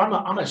 well, no,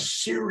 I'm a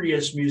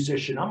serious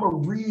musician. I'm a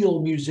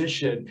real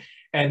musician.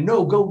 And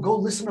no, go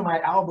listen to my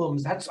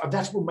albums.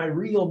 That's what my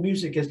real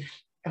music is.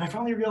 And I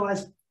finally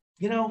realized,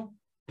 you know,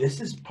 this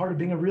is part of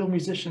being a real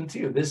musician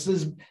too. This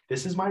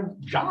is my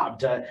job,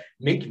 to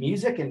make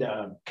music and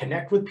to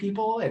connect with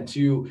people and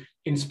to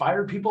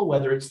inspire people,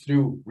 whether it's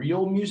through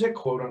real music,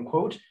 quote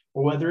unquote,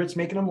 or whether it's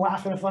making them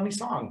laugh in a funny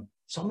song.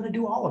 So I'm going to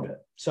do all of it.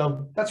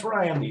 So that's where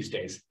I am these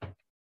days.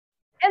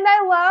 And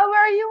I love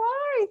where you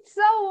are. It's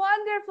so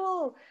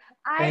wonderful.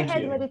 Thank I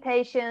had you.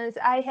 meditations.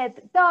 I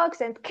had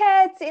dogs and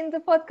cats in the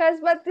podcast,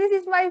 but this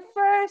is my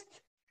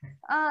first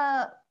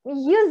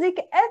music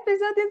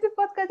episode in the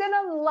podcast, and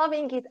I'm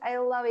loving it. I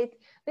love it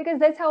because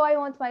that's how I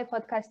want my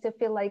podcast to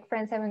feel, like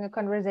friends having a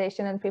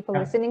conversation and people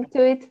listening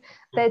to it.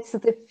 That's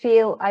the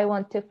feel I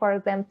want for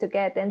them to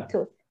get and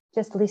to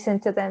just listen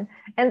to them.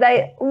 And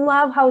I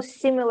love how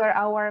similar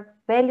our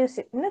values,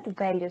 not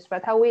values,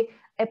 but how we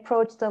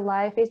approach the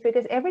life is,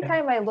 because every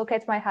time I look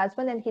at my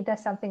husband and he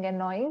does something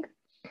annoying,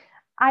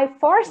 I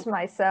force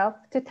myself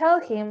to tell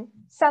him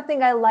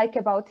something I like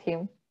about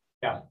him.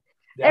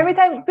 Every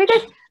time,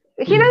 because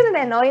he doesn't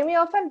annoy me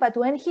often, but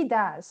when he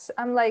does,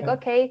 I'm like,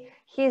 okay,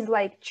 he's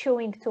like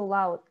chewing too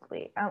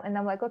loudly. And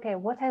I'm like, okay,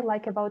 what I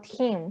like about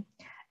him.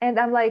 And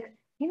I'm like,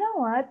 you know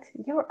what?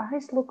 Your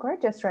eyes look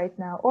gorgeous right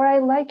now. Or I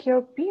like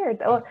your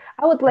beard. Or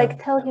I would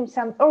like tell him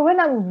some, or when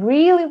I'm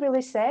really,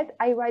 really sad,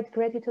 I write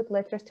gratitude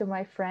letters to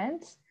my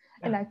friends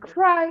and I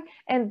cry.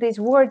 And these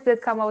words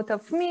that come out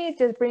of me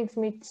just brings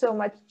me so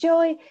much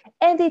joy.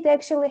 And it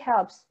actually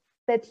helps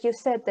that you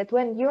said that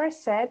when you're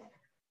sad,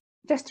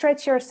 just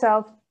stretch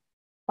yourself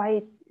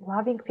by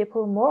loving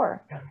people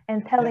more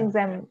and telling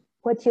them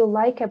what you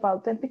like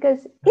about them,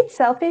 because it's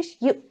selfish.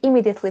 You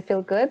immediately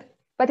feel good,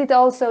 but it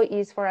also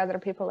is for other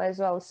people as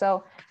well.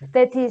 So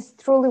that is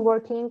truly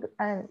working,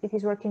 and it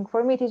is working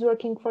for me. It is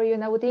working for you.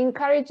 And I would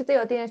encourage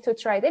the audience to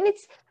try it. And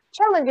it's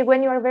challenging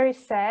when you are very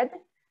sad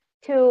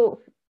to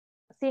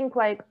think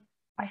like,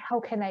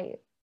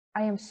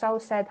 I am so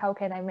sad. How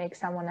can I make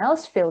someone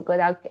else feel good?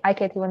 I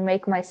can't even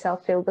make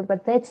myself feel good.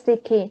 But that's the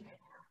key.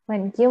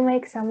 When you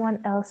make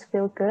someone else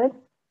feel good,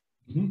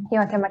 you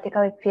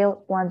automatically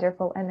feel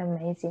wonderful and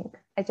amazing.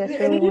 I just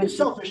and it is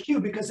selfish too,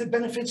 because it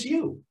benefits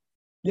you,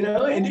 you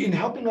know, and in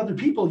helping other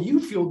people, you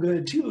feel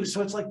good too.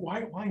 So it's like,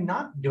 why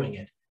not doing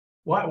it?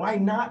 Why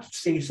not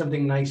say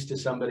something nice to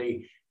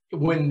somebody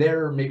when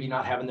they're maybe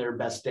not having their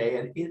best day,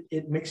 and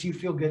it makes you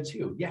feel good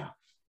too. Yeah.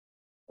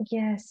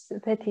 Yes,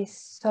 that is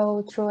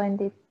so true.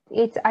 And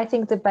it's, I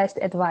think, the best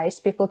advice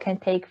people can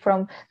take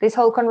from this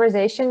whole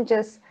conversation,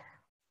 just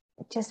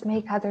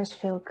make others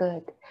feel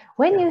good.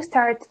 When you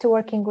start to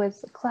working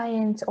with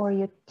clients or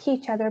you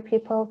teach other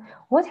people,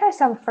 what are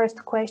some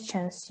first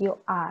questions you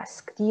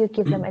ask? Do you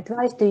give them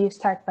advice? Do you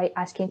start by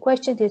asking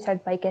questions? Do you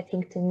start by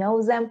getting to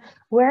know them?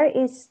 Where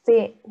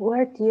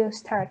do you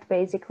start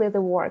basically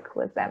the work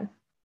with them?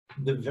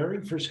 The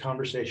very first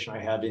conversation I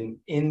have in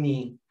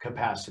any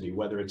capacity,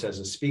 whether it's as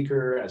a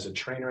speaker, as a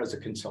trainer, as a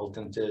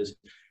consultant, is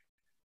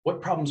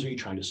what problems are you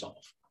trying to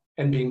solve?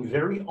 And being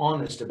very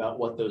honest about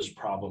what those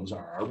problems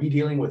are. Are we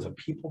dealing with a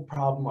people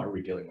problem? Are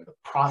we dealing with a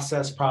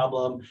process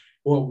problem?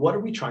 Well, what are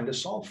we trying to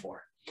solve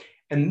for?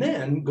 And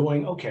then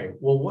going, okay,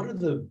 well, what are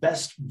the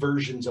best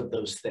versions of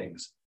those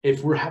things?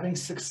 If we're having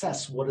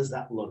success, what does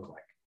that look like?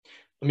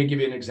 Let me give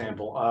you an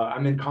example.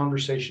 I'm in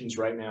conversations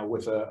right now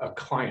with a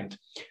client.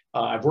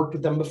 I've worked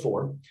with them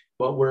before,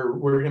 but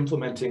we're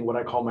implementing what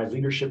I call my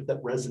Leadership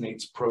That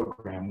Resonates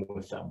program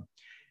with them.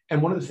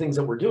 And one of the things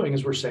that we're doing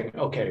is we're saying,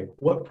 okay,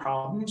 what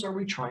problems are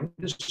we trying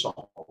to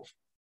solve?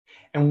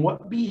 And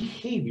what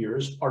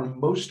behaviors are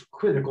most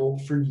critical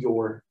for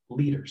your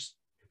leaders?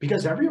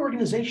 Because every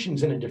organization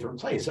is in a different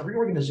place. Every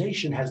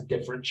organization has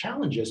different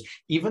challenges,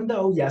 even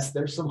though, yes,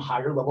 there's some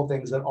higher level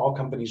things that all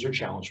companies are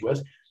challenged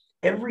with.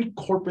 Every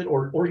corporate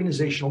or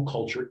organizational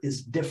culture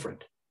is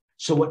different.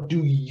 So what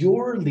do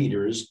your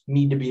leaders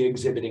need to be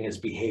exhibiting as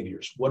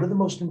behaviors? What are the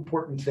most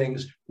important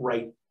things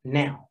right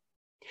now?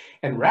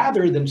 And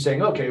rather than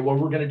saying, okay, well,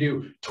 we're going to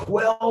do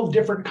 12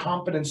 different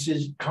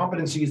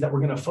competencies that we're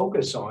going to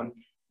focus on,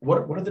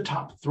 what are the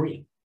top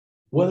three?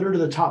 What are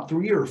the top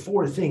 3 or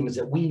 4 things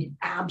that we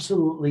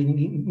absolutely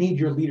need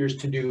your leaders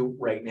to do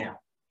right now?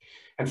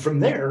 And from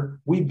there,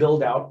 we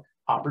build out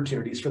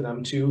opportunities for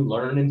them to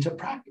learn and to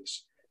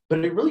practice.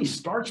 But it really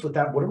starts with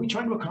that. What are we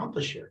trying to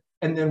accomplish here?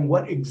 And then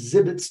what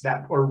exhibits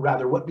that, or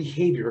rather what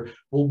behavior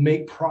will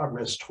make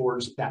progress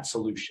towards that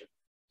solution?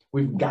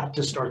 We've got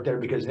to start there,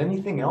 because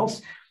anything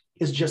else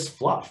is just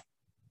fluff.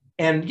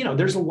 And, you know,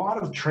 there's a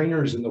lot of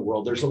trainers in the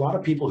world. There's a lot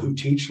of people who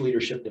teach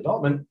leadership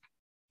development,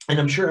 and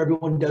I'm sure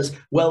everyone does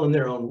well in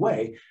their own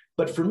way.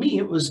 But for me,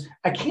 it was,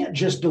 I can't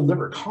just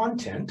deliver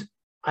content.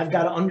 I've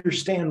got to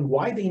understand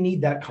why they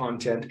need that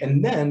content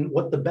and then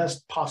what the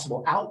best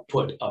possible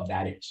output of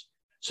that is.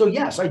 So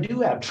yes, I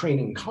do have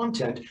training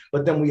content,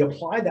 but then we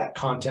apply that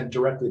content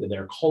directly to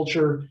their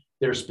culture,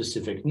 their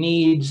specific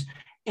needs,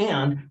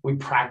 and we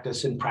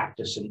practice and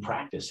practice and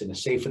practice in a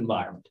safe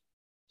environment.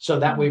 So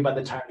that way, by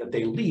the time that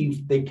they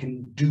leave, they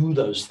can do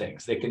those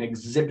things. They can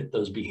exhibit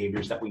those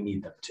behaviors that we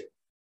need them to.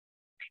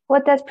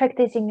 What does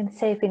practicing in a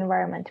safe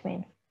environment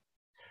mean?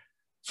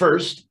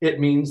 First, it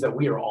means that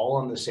we are all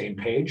on the same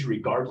page,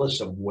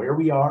 regardless of where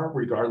we are,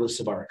 regardless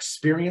of our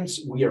experience.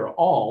 We are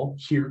all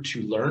here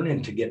to learn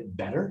and to get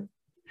better.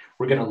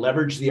 We're going to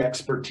leverage the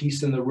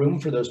expertise in the room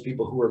for those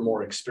people who are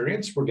more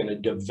experienced. We're going to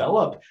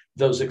develop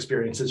those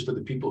experiences for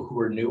the people who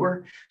are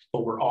newer,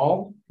 but we're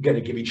all going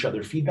to give each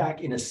other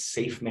feedback in a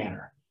safe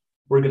manner.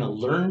 We're going to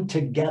learn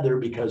together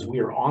because we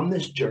are on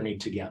this journey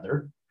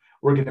together.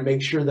 We're going to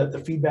make sure that the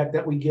feedback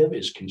that we give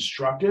is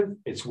constructive,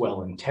 it's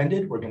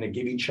well-intended. We're going to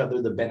give each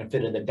other the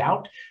benefit of the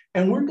doubt,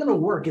 and we're going to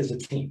work as a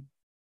team.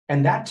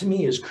 And that, to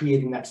me, is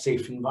creating that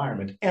safe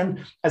environment. And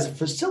as a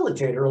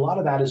facilitator, a lot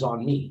of that is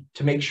on me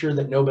to make sure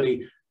that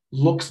nobody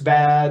looks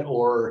bad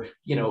or,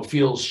 you know,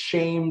 feels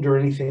shamed or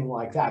anything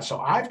like that. So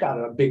I've got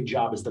a big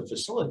job as the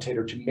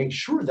facilitator to make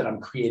sure that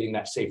I'm creating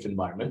that safe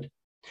environment,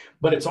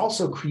 but it's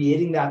also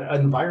creating that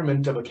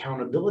environment of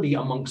accountability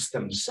amongst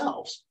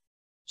themselves.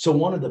 So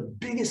one of the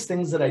biggest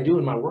things that I do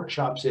in my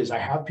workshops is I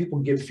have people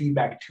give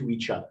feedback to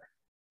each other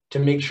to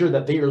make sure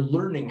that they are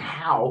learning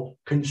how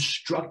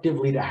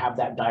constructively to have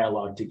that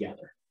dialogue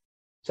together.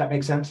 Does that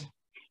make sense?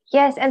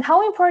 Yes, and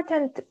how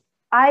important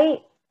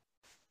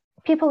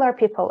people are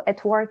people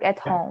at work, at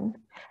home.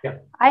 Yeah.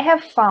 I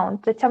have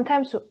found that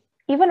sometimes,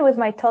 even with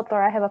my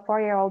toddler, I have a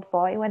 4-year-old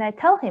boy, when I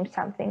tell him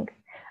something,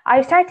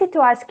 I started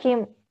to ask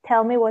him,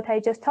 tell me what I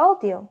just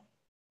told you.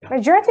 Yeah.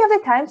 Majority of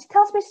the times, he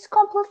tells me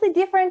completely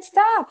different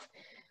stuff.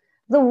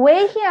 The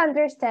way he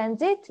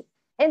understands it,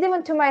 and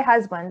even to my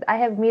husband, I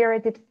have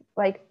mirrored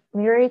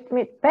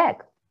it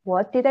back.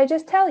 What did I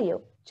just tell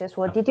you? just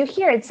what did you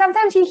hear? And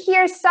sometimes you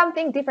hear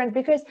something different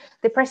because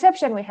the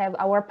perception we have,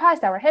 our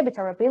past, our habits,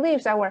 our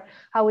beliefs,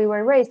 how we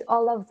were raised,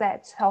 all of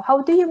that. So how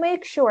do you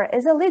make sure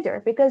as a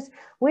leader, because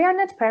we are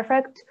not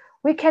perfect,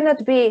 we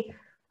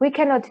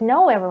cannot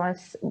know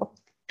everyone's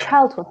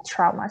childhood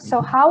trauma.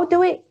 So how do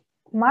we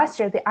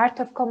master the art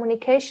of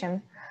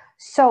communication?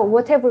 So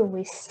whatever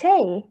we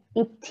say,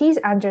 it is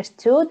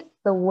understood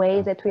the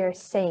way that we are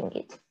saying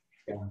it.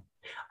 Yeah.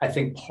 I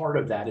think part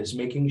of that is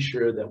making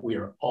sure that we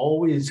are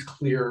always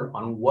clear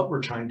on what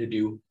we're trying to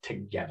do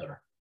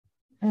together.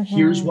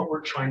 Here's what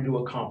we're trying to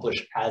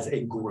accomplish as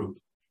a group,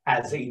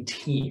 as a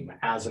team,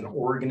 as an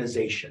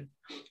organization,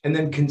 and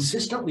then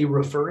consistently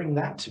referring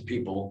that to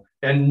people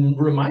and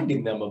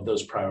reminding them of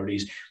those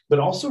priorities, but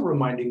also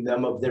reminding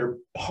them of their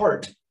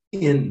part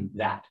in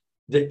that,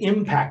 the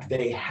impact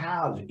they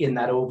have in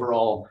that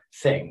overall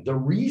thing, the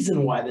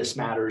reason why this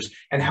matters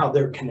and how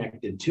they're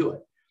connected to it.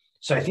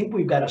 So I think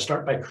we've got to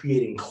start by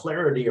creating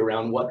clarity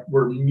around what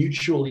we're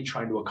mutually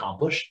trying to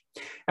accomplish.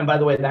 And by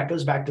the way, that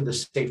goes back to the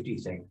safety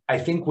thing. I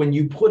think when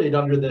you put it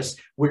under this,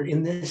 we're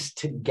in this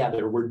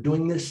together, we're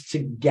doing this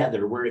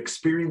together, we're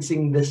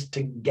experiencing this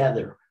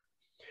together.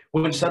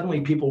 When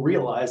suddenly people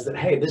realize that,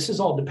 hey, this is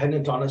all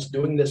dependent on us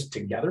doing this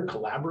together,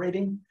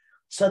 collaborating,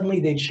 suddenly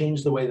they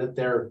change the way that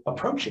they're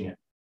approaching it.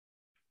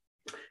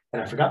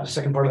 And I forgot the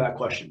second part of that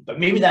question, but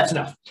maybe that's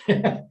enough.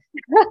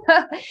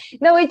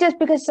 No, it's just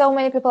because so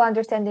many people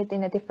understand it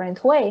in a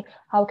different way.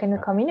 How can we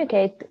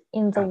communicate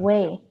in the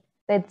way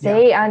that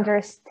they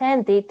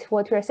understand it,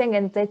 what we're saying?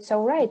 And that's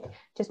so right.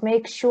 Just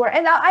make sure.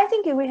 And I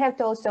think we have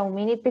to also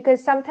mean it,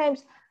 because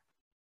sometimes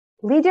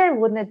leader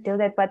would not do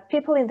that, but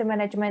people in the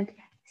management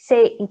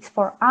say it's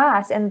for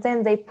us, and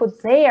then they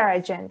put their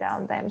agenda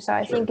on them. So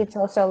I think it's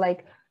also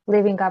like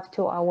living up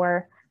to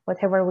our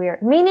whatever we are,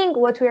 meaning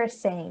what we are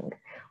saying.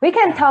 We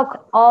can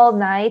talk all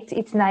night.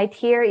 It's night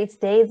here, it's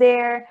day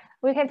there.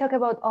 We can talk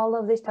about all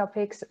of these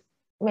topics,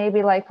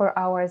 maybe like for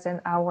hours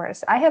and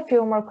hours. I have a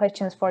few more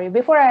questions for you.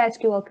 Before I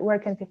ask you, where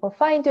can people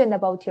find you and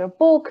about your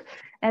book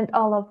and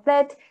all of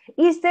that,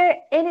 is there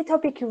any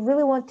topic you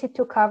really wanted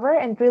to cover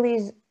and really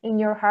is in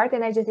your heart,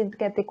 and I just didn't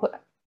get the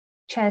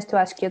chance to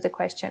ask you the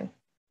question?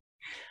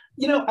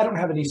 You know, I don't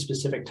have any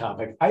specific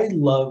topic. I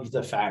love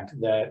the fact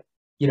that,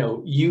 you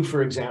know, you,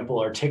 for example,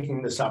 are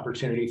taking this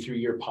opportunity through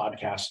your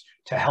podcast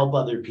to help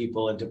other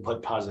people and to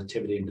put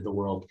positivity into the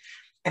world.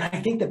 And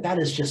I think that that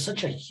is just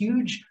such a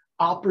huge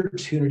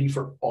opportunity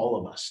for all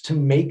of us to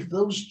make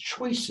those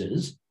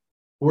choices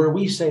where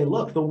we say,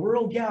 look, the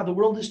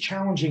world is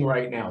challenging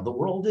right now. The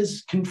world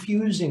is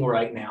confusing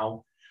right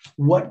now.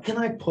 What can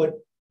I put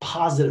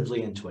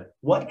positively into it?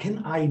 What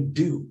can I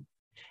do?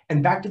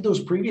 And back to those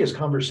previous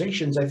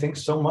conversations, I think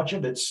so much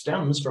of it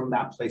stems from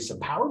that place of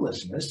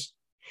powerlessness.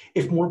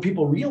 If more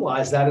people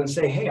realize that and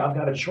say, hey, I've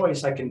got a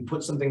choice, I can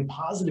put something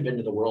positive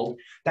into the world,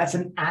 that's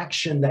an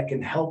action that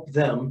can help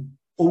them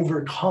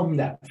overcome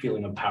that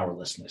feeling of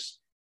powerlessness.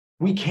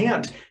 We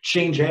can't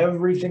change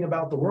everything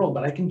about the world,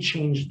 but I can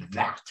change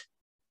that.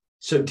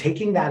 So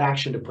taking that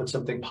action to put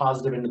something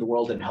positive into the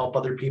world and help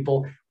other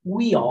people,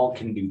 we all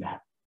can do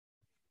that.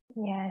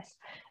 Yes.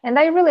 And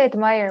I really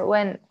admire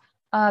when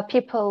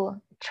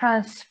people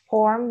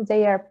transform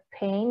their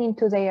pain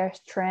into their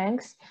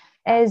strengths.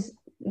 As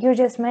you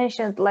just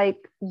mentioned,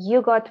 like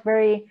you got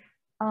very,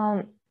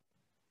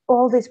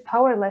 all this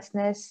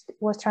powerlessness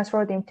was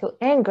transformed into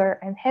anger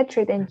and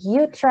hatred, and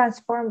you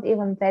transformed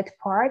even that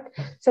part.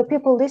 So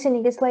people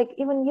listening, it's like,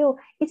 even you,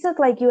 it's not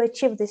like you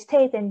achieve the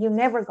state and you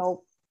never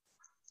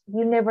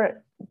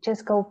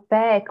just go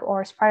back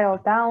or spiral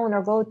down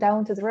or go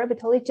down to the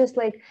rabbit hole. It's just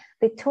like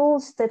the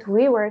tools that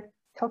we were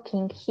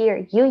talking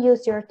here, you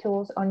use your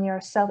tools on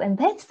yourself, and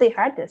that's the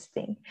hardest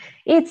thing.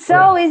 It's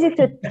so easy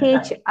to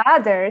teach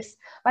others,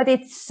 but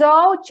it's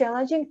so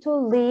challenging to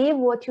live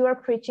what you are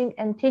preaching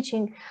and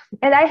teaching.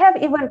 And I have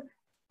even,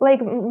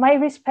 like, my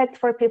respect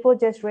for people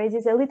just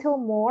raises a little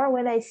more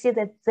when I see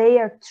that they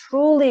are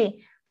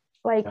truly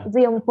like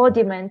the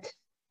embodiment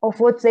of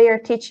what they are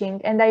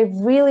teaching. And I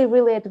really,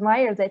 really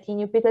admire that in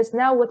you, because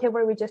now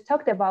whatever we just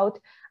talked about,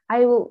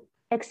 I will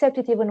accept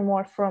it even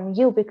more from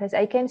you, because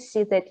I can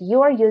see that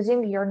you are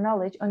using your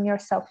knowledge on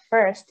yourself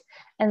first,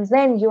 and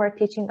then you are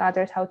teaching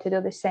others how to do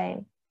the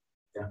same.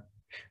 Yeah.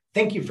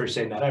 Thank you for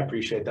saying that. I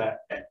appreciate that.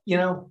 You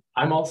know,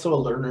 I'm also a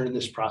learner in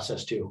this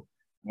process too.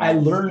 Yes. I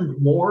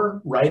learned more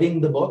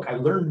writing the book. I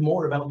learned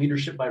more about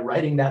leadership by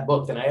writing that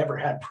book than I ever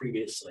had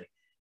previously.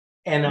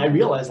 And I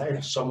realized I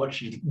have so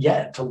much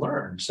yet to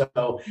learn.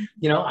 So,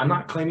 you know, I'm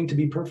not claiming to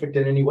be perfect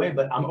in any way,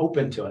 but I'm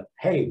open to it.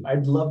 Hey,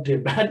 I'd love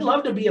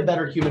to be a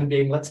better human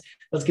being. Let's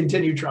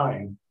continue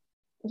trying.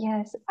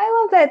 Yes,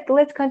 I love that.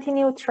 Let's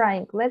continue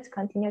trying. Let's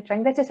continue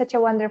trying. That is such a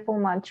wonderful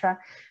mantra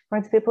for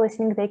the people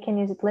listening. They can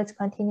use it. Let's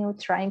continue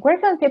trying. Where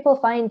can people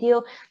find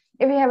you?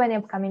 If you have any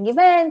upcoming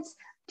events,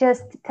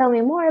 just tell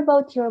me more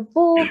about your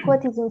book.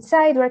 What is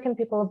inside? Where can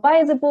people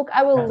buy the book?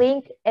 I will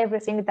link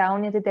everything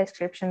down in the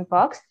description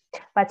box.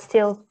 But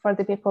still, for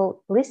the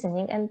people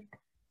listening and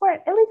for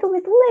a little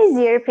bit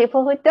lazier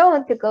people who don't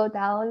want to go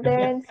down there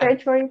and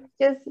search for it,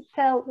 just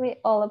tell me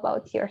all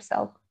about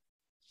yourself.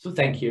 So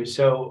thank you.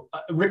 So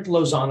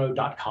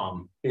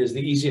ricklozano.com is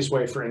the easiest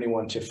way for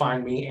anyone to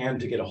find me and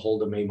to get a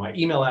hold of me. My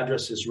email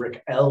address is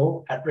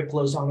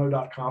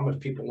rickl@ricklozano.com if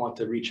people want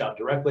to reach out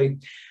directly.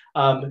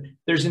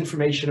 There's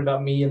information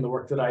about me and the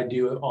work that I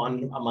do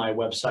on my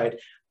website.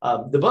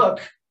 The book,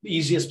 the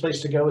easiest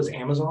place to go is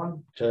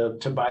Amazon to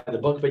buy the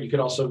book, but you could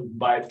also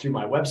buy it through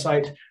my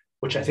website,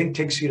 which I think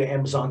takes you to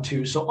Amazon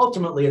too. So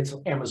ultimately it's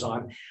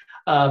Amazon.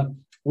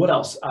 What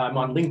else? I'm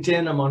on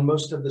LinkedIn. I'm on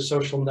most of the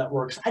social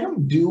networks. I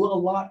don't do a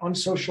lot on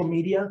social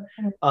media.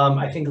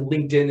 I think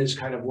LinkedIn is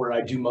kind of where I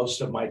do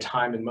most of my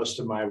time and most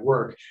of my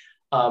work.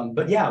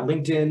 But yeah,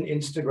 LinkedIn,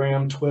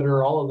 Instagram,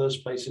 Twitter, all of those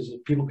places,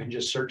 people can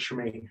just search for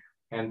me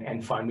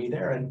and find me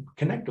there and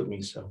connect with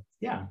me. So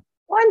yeah.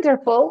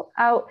 Wonderful.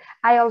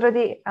 I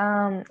already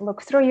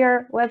looked through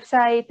your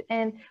website,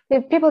 and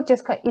if people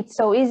just, it's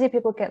so easy.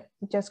 People can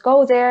just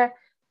go there.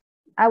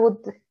 I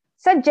would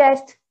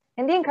suggest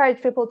and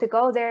encourage people to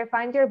go there,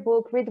 find your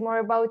book, read more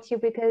about you,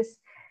 because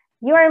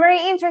you are a very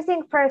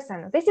interesting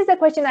person. This is the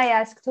question I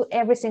ask to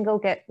every single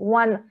guest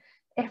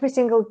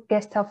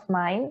of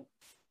mine.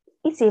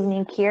 It's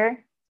evening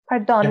here.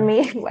 Pardon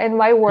me and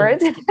my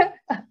words.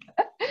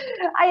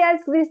 I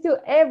ask this to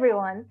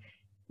everyone.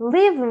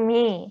 Leave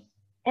me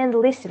and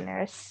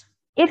listeners.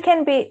 It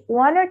can be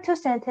 1 or 2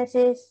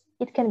 sentences.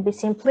 It can be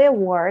simply a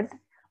word,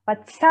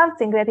 but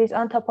something that is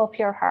on top of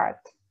your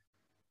heart.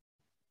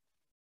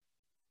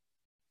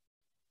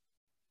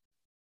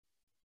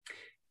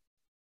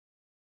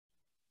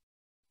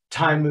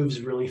 Time moves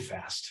really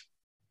fast.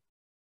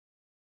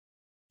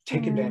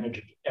 Take advantage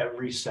of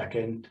every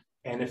second.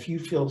 And if you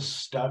feel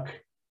stuck,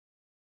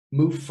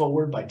 move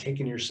forward by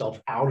taking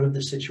yourself out of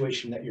the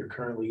situation that you're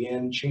currently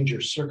in. Change your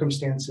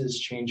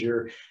circumstances, change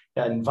your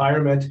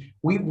environment.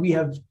 We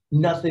have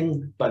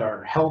nothing but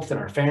our health and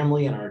our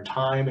family and our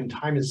time, and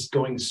time is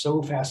going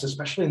so fast,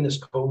 especially in this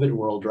COVID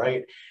world,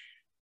 right?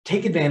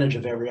 Take advantage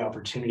of every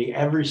opportunity,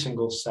 every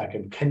single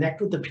second. Connect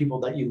with the people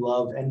that you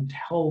love and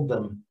tell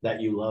them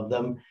that you love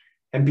them,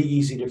 and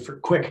be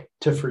quick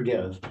to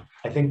forgive.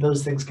 I think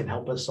those things can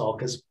help us all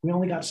because we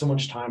only got so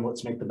much time.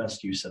 Let's make the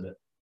best use of it.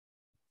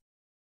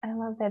 I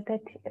love that.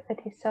 That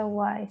is so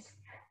wise.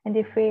 And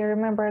if we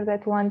remember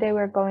that one day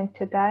we're going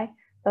to die,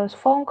 those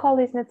phone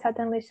calls is not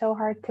suddenly so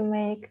hard to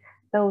make.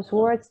 Those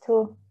words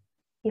to,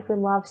 if we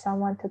love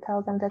someone, to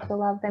tell them that we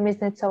love them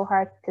is not so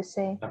hard to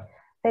say.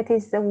 That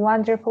is a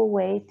wonderful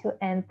way to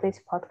end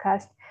this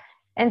podcast.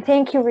 And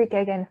thank you, Rick,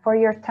 again, for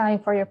your time,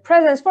 for your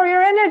presence, for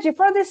your energy,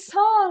 for this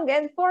song,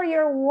 and for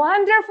your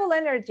wonderful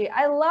energy.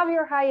 I love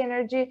your high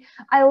energy.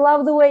 I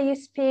love the way you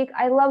speak.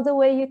 I love the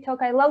way you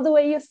talk. I love the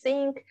way you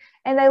think.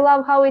 And I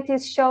love how it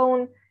is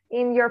shown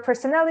in your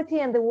personality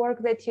and the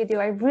work that you do.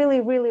 I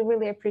really, really,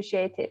 really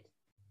appreciate it.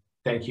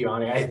 Thank you,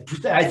 Ani.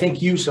 I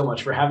thank you so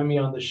much for having me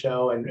on the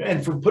show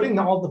and for putting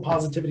all the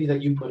positivity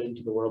that you put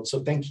into the world. So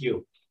thank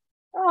you.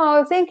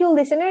 Oh, thank you,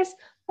 listeners,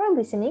 for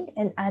listening.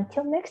 And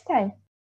until next time.